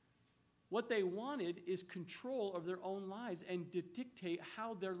 what they wanted is control of their own lives and to dictate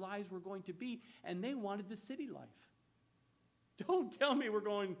how their lives were going to be. And they wanted the city life. Don't tell me we're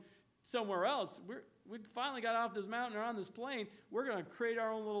going somewhere else. We finally got off this mountain or on this plane. We're going to create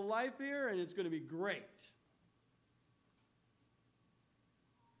our own little life here, and it's going to be great.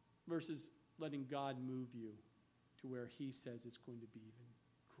 Versus letting God move you to where he says it's going to be even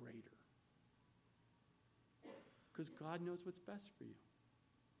greater. Because God knows what's best for you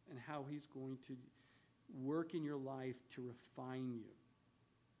and how he's going to work in your life to refine you.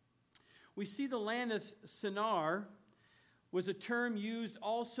 We see the land of Shinar was a term used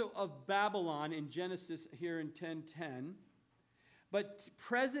also of Babylon in Genesis here in 10:10, but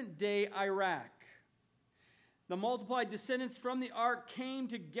present-day Iraq. The multiplied descendants from the ark came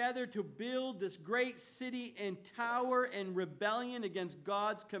together to build this great city and tower in rebellion against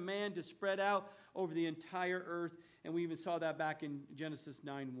God's command to spread out over the entire earth. And we even saw that back in Genesis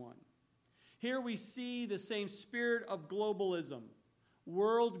 9:1. Here we see the same spirit of globalism,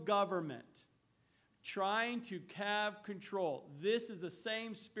 world government, trying to have control. This is the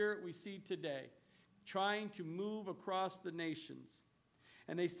same spirit we see today, trying to move across the nations.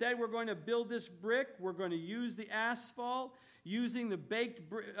 And they said, we're going to build this brick. We're going to use the asphalt. Using the baked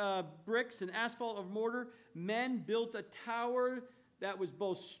bricks and asphalt of mortar, men built a tower that was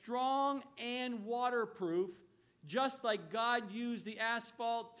both strong and waterproof, just like God used the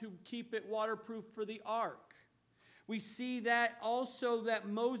asphalt to keep it waterproof for the ark. We see that also that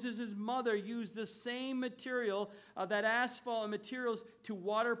Moses' mother used the same material, that asphalt and materials, to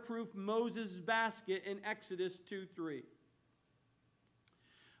waterproof Moses' basket in Exodus 2:3.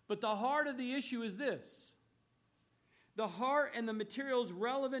 But the heart of the issue is this. The heart and the materials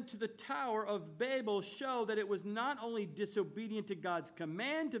relevant to the Tower of Babel show that it was not only disobedient to God's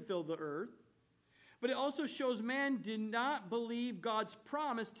command to fill the earth, but it also shows man did not believe God's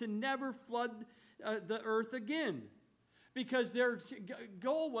promise to never flood the earth again. Because their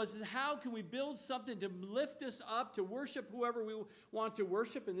goal was, how can we build something to lift us up, to worship whoever we want to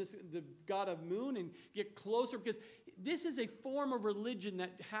worship, and the God of moon, and get closer? Because this is a form of religion that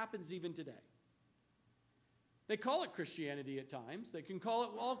happens even today. They call it Christianity at times. They can call it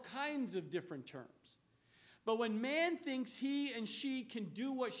all kinds of different terms. But when man thinks he and she can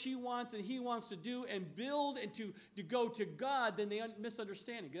do what she wants and he wants to do and build and to go to God, then they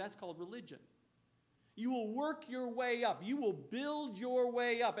misunderstand it. That's called religion. You will work your way up. You will build your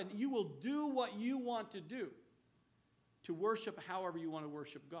way up, and you will do what you want to do to worship however you want to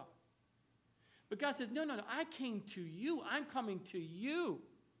worship God. But God says, no, I came to you. I'm coming to you.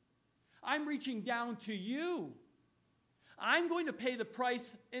 I'm reaching down to you. I'm going to pay the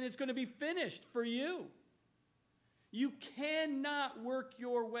price, and it's going to be finished for you. You cannot work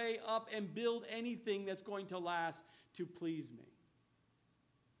your way up and build anything that's going to last to please me.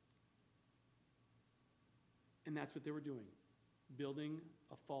 And that's what they were doing, building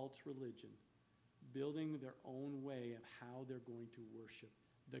a false religion, building their own way of how they're going to worship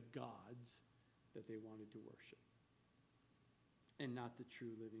the gods that they wanted to worship, and not the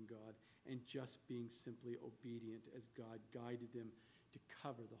true living God, and just being simply obedient as God guided them to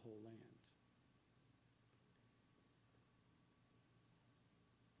cover the whole land.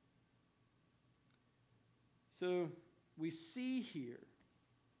 So we see here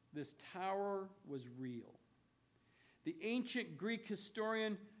this tower was real. The ancient Greek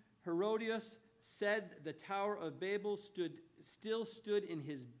historian Herodotus said the Tower of Babel still stood in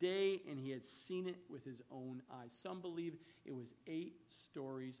his day, and he had seen it with his own eyes. Some believe it was 8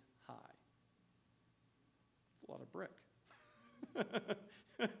 stories high. That's a lot of brick.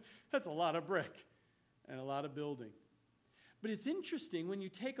 That's a lot of brick and a lot of building. But it's interesting, when you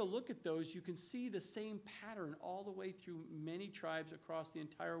take a look at those, you can see the same pattern all the way through many tribes across the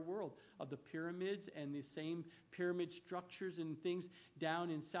entire world of the pyramids and the same pyramid structures and things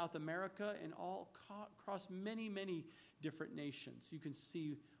down in South America and all across many, many different nations. You can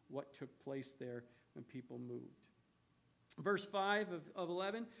see what took place there when people moved. Verse 5 of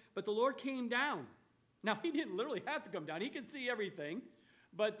 11, but the Lord came down. Now, he didn't literally have to come down. He could see everything.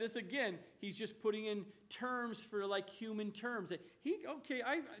 But this, again, he's just putting in terms for like human terms.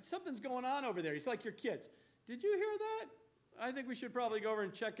 Something's going on over there. He's like your kids. Did you hear that? I think we should probably go over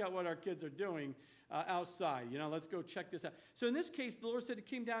and check out what our kids are doing outside. Let's go check this out. So in this case, the Lord said he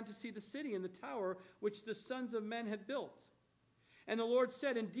came down to see the city and the tower which the sons of men had built. And the Lord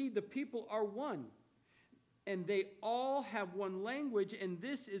said, indeed, the people are one, and they all have one language, and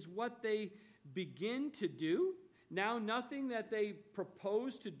this is what they begin to do. Now nothing that they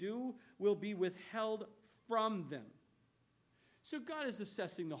propose to do will be withheld from them. So God is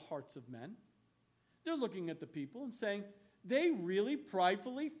assessing the hearts of men. They're looking at the people and saying, they really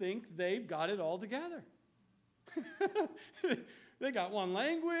pridefully think they've got it all together. They got one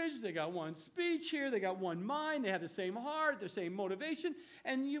language, they got one speech here, they got one mind, they have the same heart, the same motivation,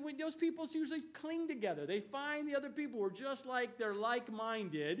 and those people usually cling together. They find the other people who are just like they're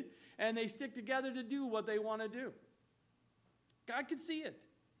like-minded, and they stick together to do what they want to do. God could see it.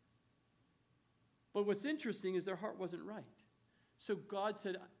 But what's interesting is their heart wasn't right. So God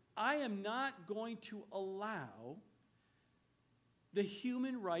said, I am not going to allow the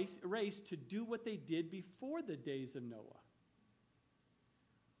human race to do what they did before the days of Noah,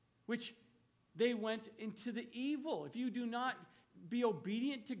 which they went into the evil. If you do not be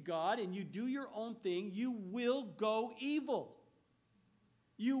obedient to God and you do your own thing, you will go evil.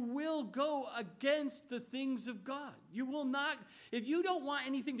 You will go against the things of God. You will not, if you don't want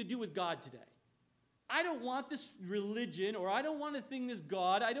anything to do with God today, I don't want this religion, or I don't want to think this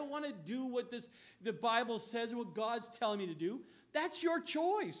God, I don't want to do what the Bible says, what God's telling me to do. That's your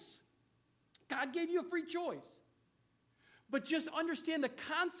choice. God gave you a free choice. But just understand the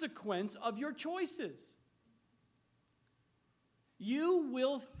consequence of your choices. You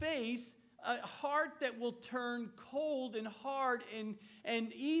will face a heart that will turn cold and hard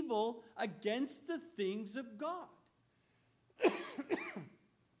and evil against the things of God.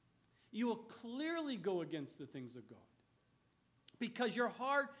 You will clearly go against the things of God, because your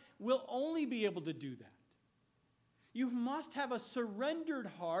heart will only be able to do that. You must have a surrendered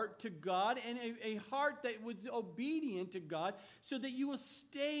heart to God and a heart that was obedient to God so that you will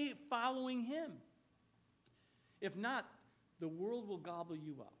stay following Him. If not, the world will gobble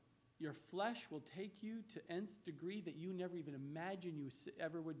you up. Your flesh will take you to nth degree that you never even imagined you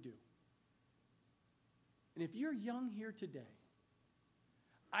ever would do. And if you're young here today,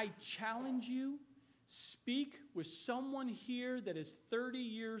 I challenge you, speak with someone here that is 30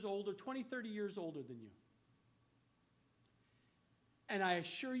 years older, 20, 30 years older than you. And I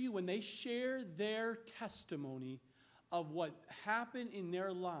assure you, when they share their testimony of what happened in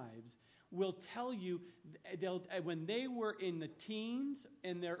their lives, will tell you when they were in the teens,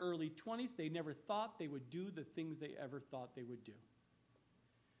 in their early 20s, they never thought they would do the things they ever thought they would do.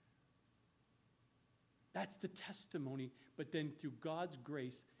 That's the testimony. But then through God's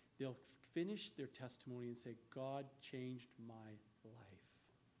grace, they'll finish their testimony and say, God changed my life.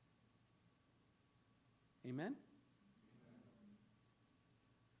 Amen?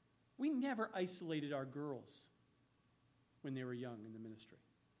 We never isolated our girls when they were young in the ministry.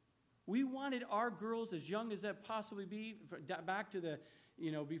 We wanted our girls, as young as that possibly be, back to the,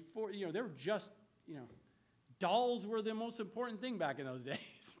 before, they were just, dolls were the most important thing back in those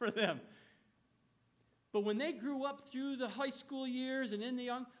days for them. But when they grew up through the high school years and in the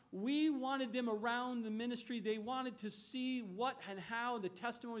young, we wanted them around the ministry. They wanted to see what and how the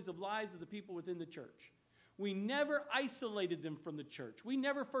testimonies of lives of the people within the church. We never isolated them from the church. We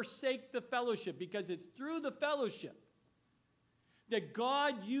never forsake the fellowship, because it's through the fellowship that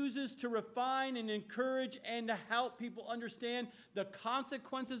God uses to refine and encourage and to help people understand the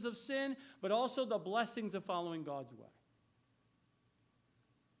consequences of sin, but also the blessings of following God's way.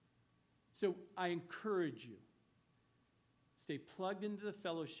 So I encourage you, stay plugged into the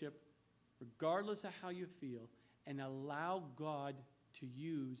fellowship, regardless of how you feel, and allow God to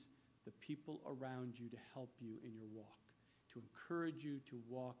use the people around you to help you in your walk, to encourage you to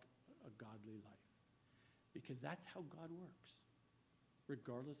walk a godly life. Because that's how God works,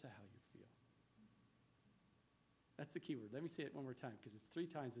 regardless of how you feel. That's the key word. Let me say it one more time, because it's 3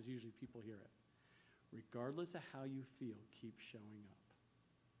 times as usually people hear it. Regardless of how you feel, keep showing up.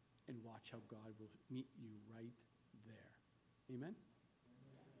 And watch how God will meet you right there. Amen?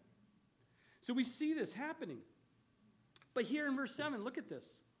 So we see this happening. But here in verse 7, look at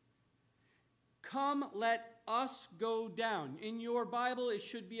this. Come, let us go down. In your Bible, it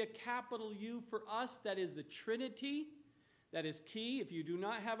should be a capital U for us. That is the Trinity. That is key. If you do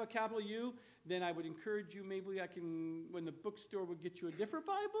not have a capital U, then I would encourage you, maybe I can, when the bookstore would get you a different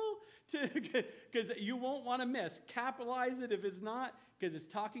Bible, because you won't want to miss. Capitalize it if it's not. because it's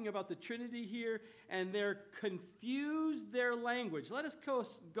talking about the Trinity here, and they're confused their language. Let us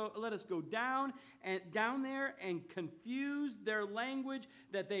go down there and confuse their language,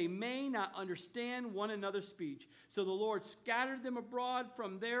 that they may not understand one another's speech. So the Lord scattered them abroad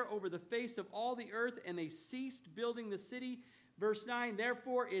from there over the face of all the earth, and they ceased building the city. Verse 9,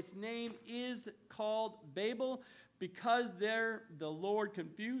 therefore its name is called Babel, because there the Lord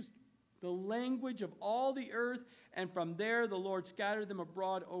confused the language of all the earth, and from there the Lord scattered them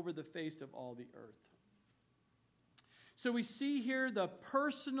abroad over the face of all the earth. So we see here the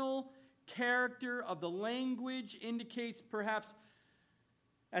personal character of the language indicates perhaps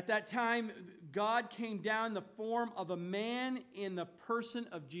at that time God came down in the form of a man in the person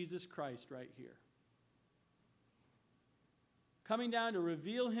of Jesus Christ right here. Coming down to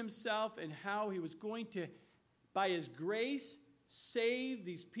reveal himself and how he was going to, by his grace, save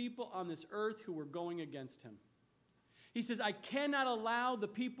these people on this earth who were going against him. He says, I cannot allow the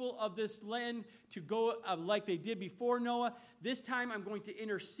people of this land to go like they did before Noah. This time I'm going to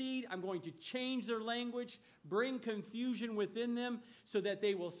intercede. I'm going to change their language, bring confusion within them so that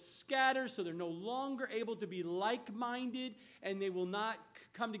they will scatter, so they're no longer able to be like-minded, and they will not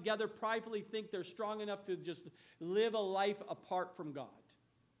come together privately, think they're strong enough to just live a life apart from God.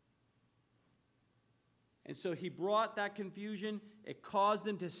 And so he brought that confusion. It caused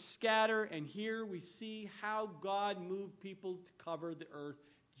them to scatter. And here we see how God moved people to cover the earth,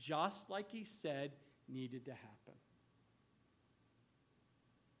 just like he said needed to happen.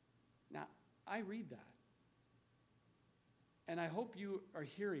 Now, I read that. And I hope you are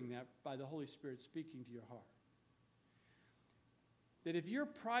hearing that by the Holy Spirit speaking to your heart. That if you're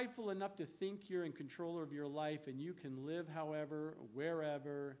prideful enough to think you're in control of your life and you can live however,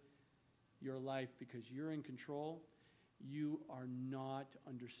 wherever, your life because you're in control, you are not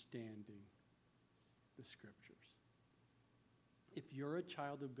understanding the Scriptures. If you're a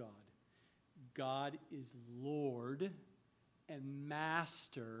child of God, God is Lord and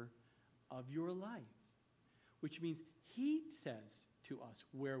Master of your life, which means he says to us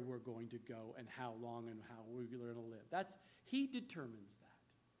where we're going to go and how long and how we're going to live. He determines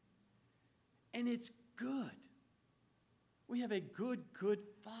that. And it's good. We have a good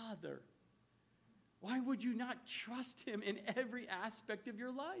Father. Why would you not trust him in every aspect of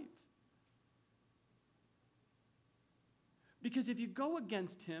your life? Because if you go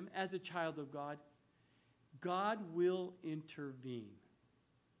against him as a child of God, God will intervene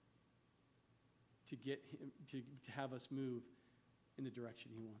to get him to have us move in the direction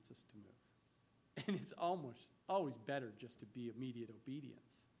he wants us to move. And it's almost always better just to be immediate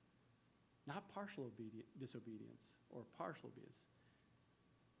obedience, not partial disobedience or partial obedience,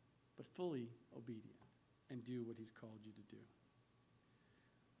 but fully obedient and do what he's called you to do.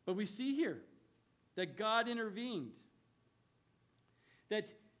 But we see here that God intervened.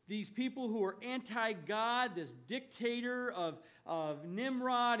 That these people who are anti-God, this dictator of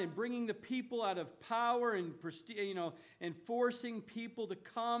Nimrod and bringing the people out of power and forcing people to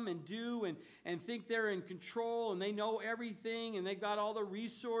come and do and think they're in control and they know everything and they've got all the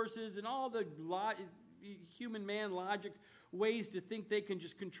resources and all the human man logic ways to think they can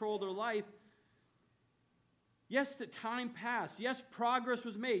just control their life. Yes, the time passed. Yes, progress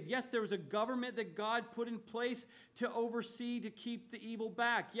was made. Yes, there was a government that God put in place to oversee, to keep the evil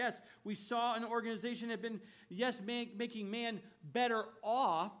back. Yes, we saw an organization that had been, making man better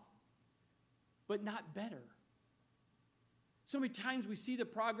off, but not better. So many times we see the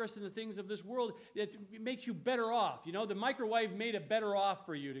progress in the things of this world that makes you better off. You know, the microwave made it better off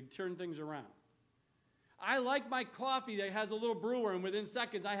for you to turn things around. I like my coffee that has a little brewer, and within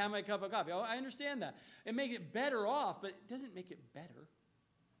seconds I have my cup of coffee. Oh, I understand that. It makes it better off, but it doesn't make it better.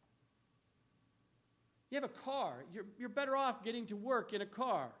 You have a car. You're better off getting to work in a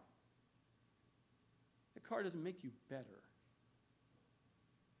car. The car doesn't make you better.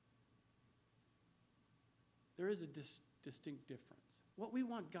 There is a distinct difference. What we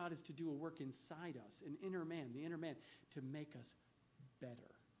want God is to do a work inside us, the inner man, to make us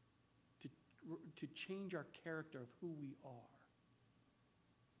better. To change our character of who we are,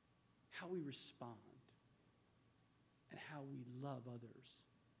 how we respond, and how we love others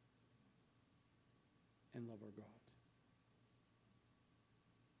and love our God.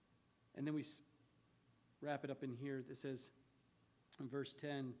 And then we wrap it up in here that says, in verse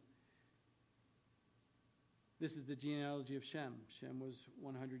 10, this is the genealogy of Shem. Shem was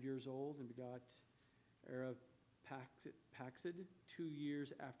 100 years old and begot Arphaxad 2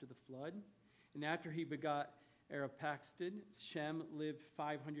 years after the flood. And after he begot Arphaxad, Shem lived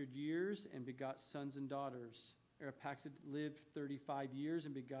 500 years and begot sons and daughters. Arphaxad lived 35 years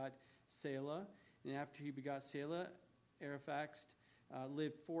and begot Selah. And after he begot Selah, Arphaxad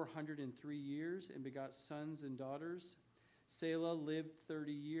lived 403 years and begot sons and daughters. Selah lived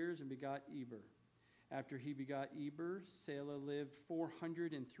 30 years and begot Eber. After he begot Eber, Selah lived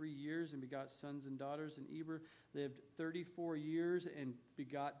 403 years and begot sons and daughters, and Eber lived 34 years and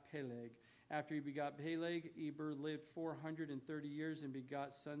begot Peleg. After he begot Peleg, Eber lived 430 years and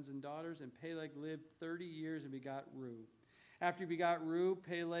begot sons and daughters, and Peleg lived 30 years and begot Reu. After he begot Reu,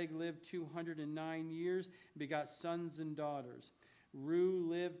 Peleg lived 209 years and begot sons and daughters. Reu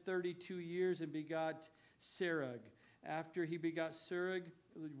lived 32 years and begot Serug. After he begot Serug,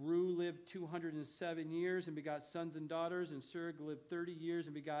 Reu lived 207 years and begot sons and daughters, and Serug lived 30 years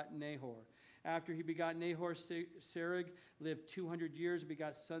and begot Nahor. After he begot Nahor, Serug lived 200 years and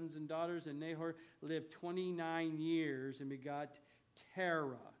begot sons and daughters, and Nahor lived 29 years and begot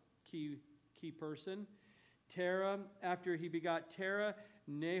Terah. Key person. Terah, after he begot Terah,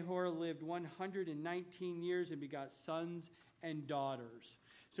 Nahor lived 119 years and begot sons and daughters.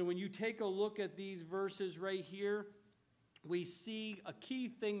 So when you take a look at these verses right here, we see a key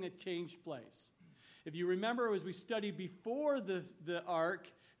thing that changed place. If you remember, as we studied before the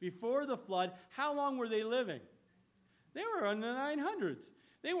ark, before the flood, how long were they living? They were in the 900s.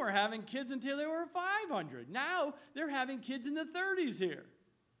 They weren't having kids until they were 500. Now they're having kids in the 30s here,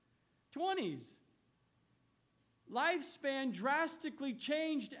 20s. Lifespan drastically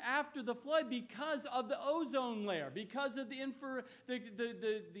changed after the flood because of the ozone layer, because of the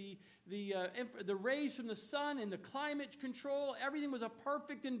rays from the sun and the climate control. Everything was a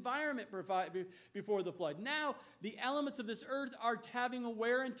perfect environment before the flood. Now, the elements of this earth are having a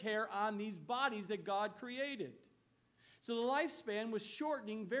wear and tear on these bodies that God created. So the lifespan was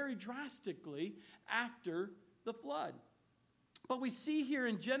shortening very drastically after the flood. But we see here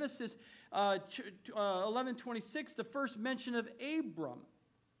in Genesis 11:26, the first mention of Abram.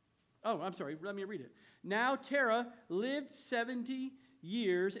 Oh, I'm sorry, let me read it. Now Terah lived 70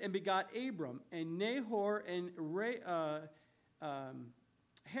 years and begot Abram, and Nahor and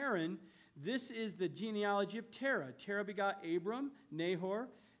Haran. This is the genealogy of Terah. Terah begot Abram, Nahor,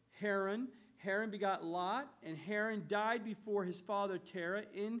 Haran. Haran begot Lot, and Haran died before his father Terah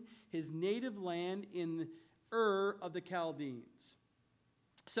in his native land in Ur of the Chaldeans.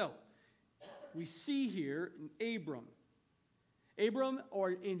 So, we see here Abram. Abram,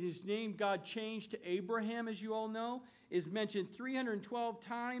 or in his name God changed to Abraham, as you all know, is mentioned 312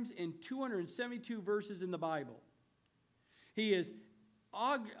 times in 272 verses in the Bible. He is,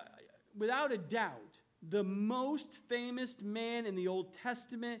 without a doubt, the most famous man in the Old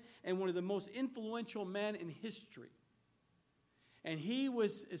Testament and one of the most influential men in history. And he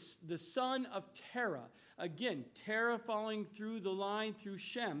was the son of Terah. Again, Terah falling through the line through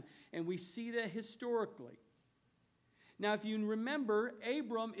Shem. And we see that historically. Now, if you remember,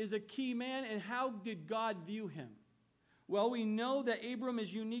 Abram is a key man. And how did God view him? Well, we know that Abram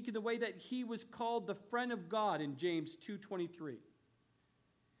is unique in the way that he was called the friend of God in James 2:23.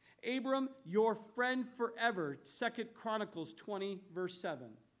 Abram, your friend forever, 2 Chronicles 20, verse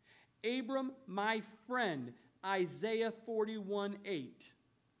 7. Abram, my friend, Isaiah 41:8.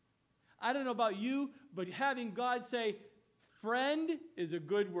 I don't know about you, but having God say friend is a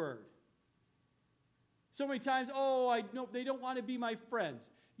good word. So many times, they don't want to be my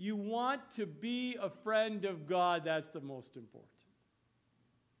friends. You want to be a friend of God. That's the most important.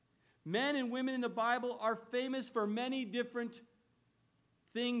 Men and women in the Bible are famous for many different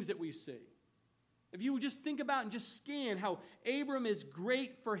things that we see. If you would just think about and just scan how Abram is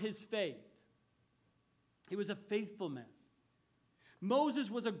great for his faith. He was a faithful man. Moses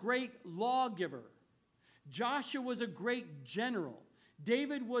was a great lawgiver. Joshua was a great general.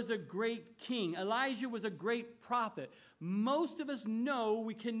 David was a great king. Elijah was a great prophet. Most of us know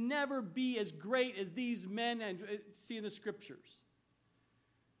we can never be as great as these men and see in the scriptures.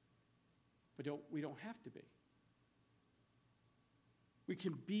 But we don't have to be. We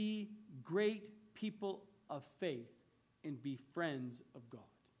can be great people of faith and be friends of God.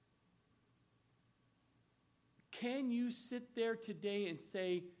 Can you sit there today and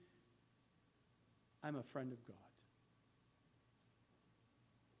say, I'm a friend of God?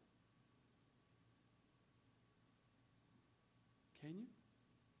 Can you?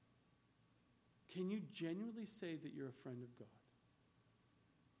 Can you genuinely say that you're a friend of God?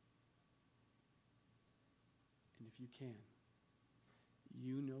 And if you can,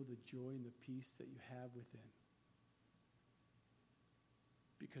 you know the joy and the peace that you have within.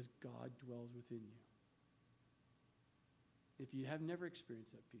 Because God dwells within you. If you have never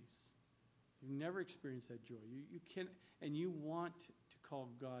experienced that peace, you've never experienced that joy, you can, and you want to call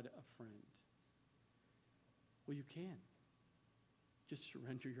God a friend, well, you can. Just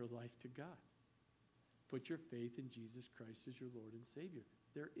surrender your life to God. Put your faith in Jesus Christ as your Lord and Savior.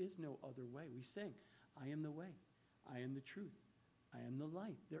 There is no other way. We sing, I am the way. I am the truth. I am the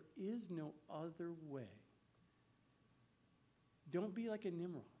life. There is no other way. Don't be like a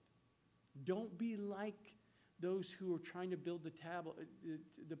Nimrod. Don't be like those who are trying to build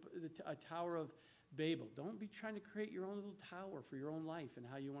a Tower of Babel. Don't be trying to create your own little tower for your own life and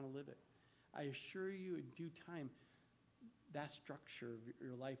how you want to live it. I assure you, in due time, that structure of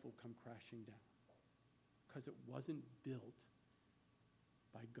your life will come crashing down because it wasn't built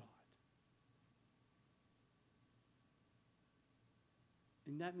by God.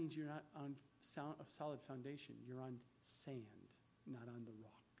 And that means you're not on a solid foundation. You're on sand, not on the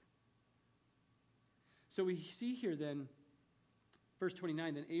rock. So we see here then, verse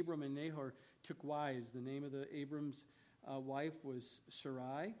 29, then Abram and Nahor took wives. The name of Abram's wife was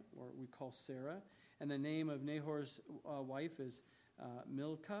Sarai, or we call Sarah. And the name of Nahor's wife is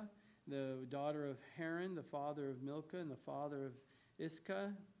Milcah, the daughter of Haran, the father of Milcah, and the father of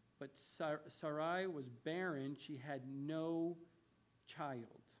Iscah. But Sarai was barren. She had no child.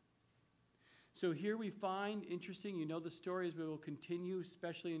 So here we find, interesting, you know the story as we will continue,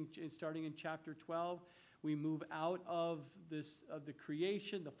 especially starting in chapter 12. We move out of the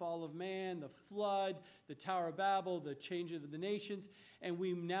creation, the fall of man, the flood, the Tower of Babel, the change of the nations, and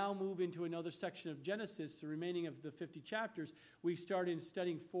we now move into another section of Genesis, the remaining of the 50 chapters. We start in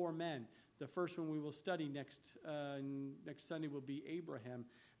studying 4 men. The first one we will study next Sunday will be Abraham,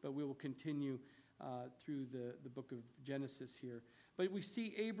 but we will continue through the book of Genesis here. But we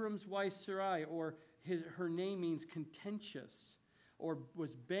see Abram's wife Sarai, or her name means contentious, or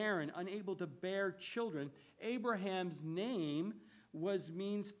was barren, unable to bear children. Abraham's name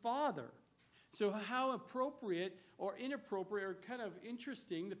means father. So how appropriate or inappropriate or kind of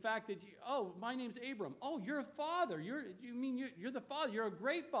interesting the fact that, my name's Abram. Oh, you're a father. You're the father. You're a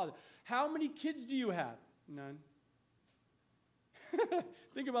great father. How many kids do you have? None.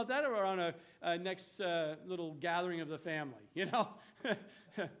 Think about that around a next little gathering of the family,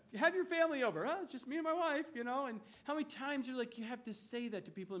 Have your family over. It's just me and my wife, And how many times you have to say that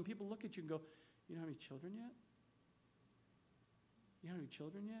to people, and people look at you and go, you don't have any children yet? You don't have any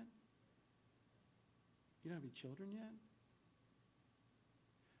children yet? You don't have any children yet?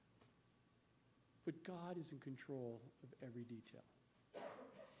 But God is in control of every detail.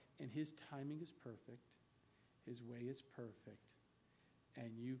 And his timing is perfect. His way is perfect.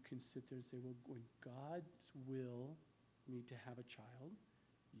 And you can sit there and say, well, when God's will me to have a child,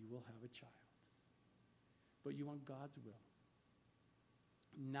 you will have a child. But you want God's will,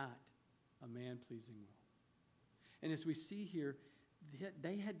 not a man-pleasing will. And as we see here,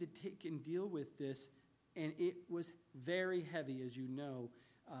 they had to take and deal with this, and it was very heavy, as you know,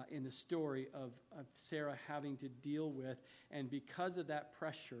 in the story of Sarah having to deal with. And because of that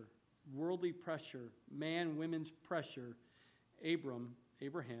pressure, worldly pressure, women's pressure,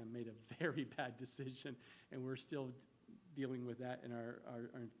 Abraham made a very bad decision, and we're still dealing with that in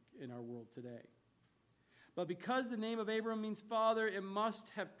our world today. But because the name of Abram means father, it must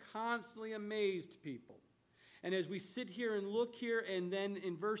have constantly amazed people. And as we sit here and look here, and then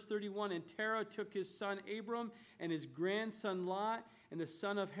in verse 31, and Terah took his son Abram and his grandson Lot and the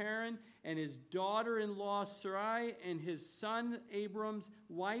son of Haran and his daughter-in-law Sarai and his son Abram's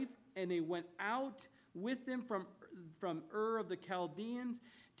wife, and they went out with them from Ur of the Chaldeans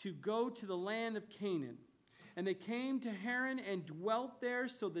to go to the land of Canaan. And they came to Haran and dwelt there.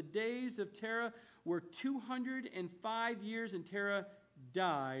 So the days of Terah were 205 years, and Terah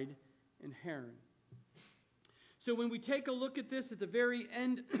died in Haran. So when we take a look at this at the very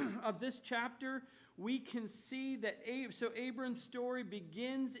end of this chapter, we can see that Abram's story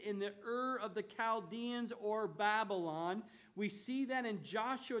begins in the Ur of the Chaldeans, or Babylon. We see that in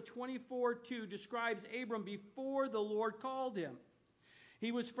Joshua 24:2 describes Abram before the Lord called him.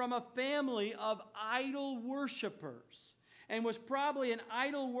 He was from a family of idol worshipers and was probably an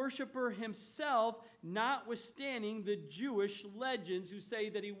idol worshiper himself, notwithstanding the Jewish legends who say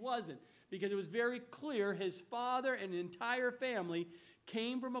that he wasn't. Because it was very clear his father and the entire family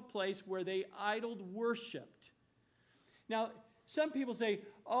came from a place where they idol worshipped. Now, some people say,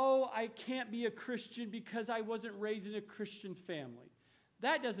 I can't be a Christian because I wasn't raised in a Christian family.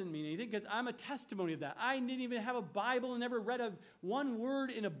 That doesn't mean anything, because I'm a testimony of that. I didn't even have a Bible and never read one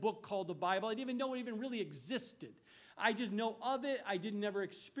word in a book called the Bible. I didn't even know it even really existed. I just know of it. I didn't never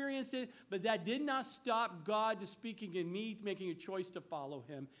experience it, but that did not stop God to speaking in me, making a choice to follow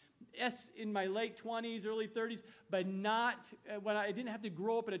him. Yes, in my late 20s, early 30s, but not when I didn't have to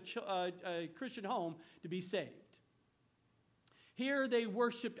grow up in a Christian home to be saved. Here they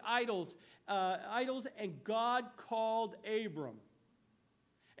worshipped idols, and God called Abram.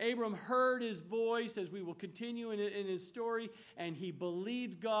 Abram heard his voice, as we will continue in his story, and he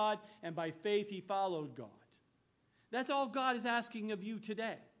believed God, and by faith he followed God. That's all God is asking of you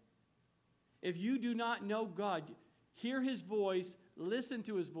today. If you do not know God, hear his voice, listen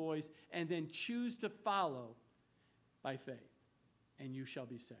to his voice, and then choose to follow by faith, and you shall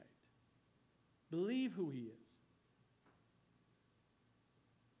be saved. Believe who he is.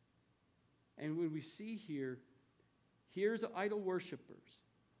 And when we see here, here's idol worshipers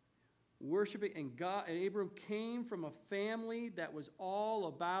worshiping, and God, and Abram came from a family that was all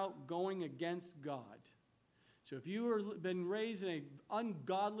about going against God. So if you have been raised in an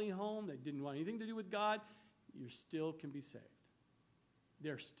ungodly home that didn't want anything to do with God, you still can be saved.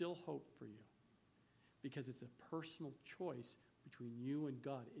 There's still hope for you, because it's a personal choice between you and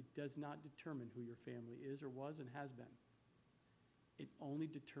God. It does not determine who your family is or was and has been. It only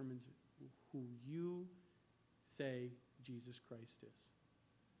determines who you say Jesus Christ is.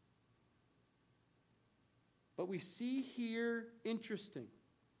 But we see here, interesting,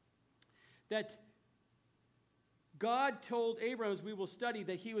 that God told Abram, as we will study,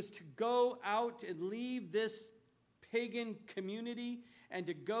 that he was to go out and leave this pagan community and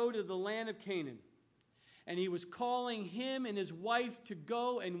to go to the land of Canaan. And he was calling him and his wife to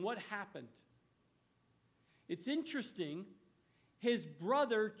go, and what happened? It's interesting, his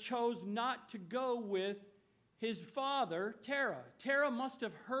brother chose not to go with his father, Terah. Terah must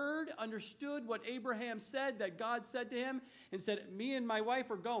have heard, understood what Abraham said, that God said to him, and said, me and my wife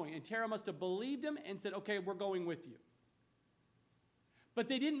are going. And Terah must have believed him and said, okay, we're going with you. But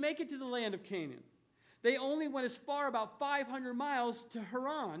they didn't make it to the land of Canaan. They only went as far, about 500 miles, to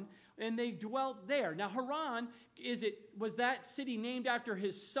Haran, and they dwelt there. Now, Haran, was that city named after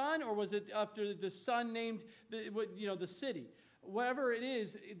his son, or was it after the son named the city? Whatever it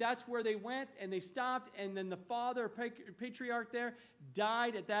is, that's where they went, and they stopped, and then the father, patriarch there,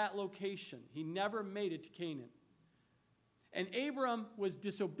 died at that location. He never made it to Canaan. And Abram was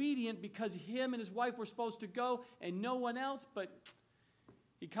disobedient because him and his wife were supposed to go, and no one else, but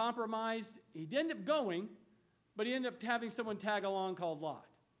he compromised. He ended up going, but he ended up having someone tag along called Lot.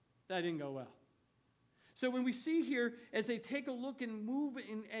 That didn't go well. So when we see here, as they take a look and move,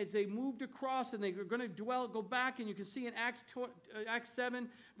 as they moved across, and they're going to go back, and you can see in Acts 7,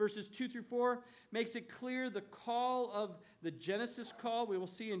 verses 2 through 4, makes it clear the call of the Genesis call, we will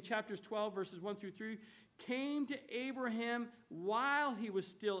see in chapters 12, verses 1 through 3, came to Abraham while he was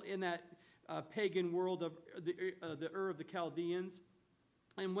still in that pagan world of the Ur of the Chaldeans.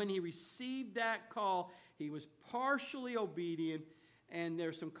 And when he received that call, he was partially obedient, and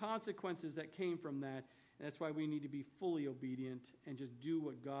there's some consequences that came from that. And that's why we need to be fully obedient and just do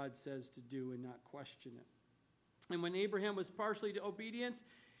what God says to do and not question it. And when Abraham was partially to obedience,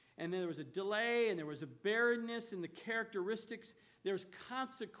 and then there was a delay, and there was a barrenness in the characteristics, there's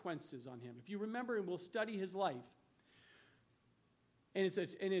consequences on him. If you remember, and we'll study his life, and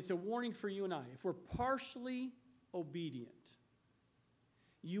it's a warning for you and I. If we're partially obedient,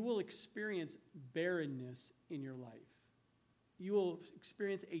 you will experience barrenness in your life. You will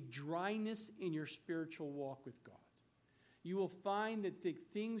experience a dryness in your spiritual walk with God. You will find that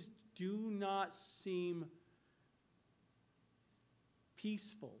things do not seem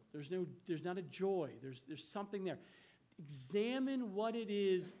peaceful. There's not a joy. There's something there. Examine what it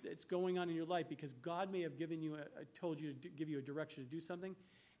is that's going on in your life, because God may have told you to give you a direction to do something,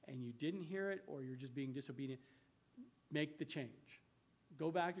 and you didn't hear it, or you're just being disobedient. Make the change.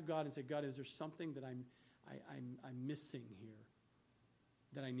 Go back to God and say, God, is there something that I'm missing here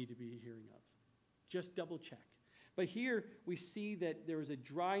that I need to be hearing of? Just double check. But here we see that there was a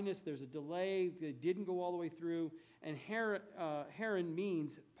dryness, there's a delay, they didn't go all the way through, and Haran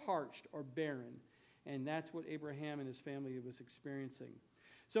means parched or barren. And that's what Abraham and his family was experiencing.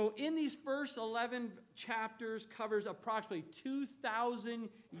 So in these first 11 chapters covers approximately 2,000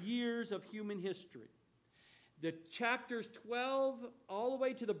 years of human history. The chapters 12 all the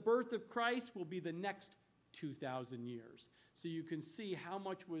way to the birth of Christ will be the next 2,000 years. So you can see how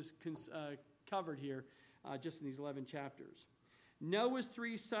much was covered here just in these 11 chapters. Noah's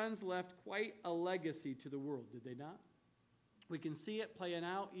 3 sons left quite a legacy to the world, did they not? We can see it playing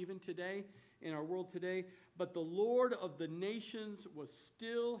out even today in our world today. But the Lord of the nations was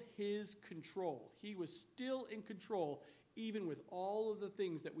still his control. He was still in control, even with all of the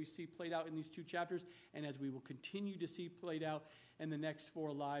things that we see played out in these 2 chapters, and as we will continue to see played out in the next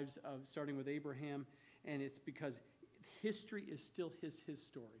 4 lives, starting with Abraham. And it's because history is still his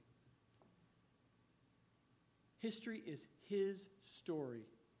story. History is his story.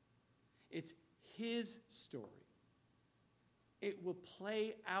 It's his story. It will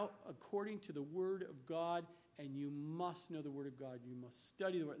play out according to the Word of God, and you must know the Word of God. You must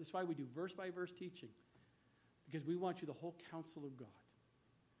study the Word. That's why we do verse-by-verse teaching, because we want you the whole counsel of God.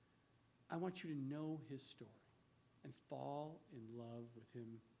 I want you to know his story and fall in love with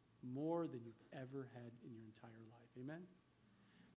him more than you've ever had in your entire life. Amen?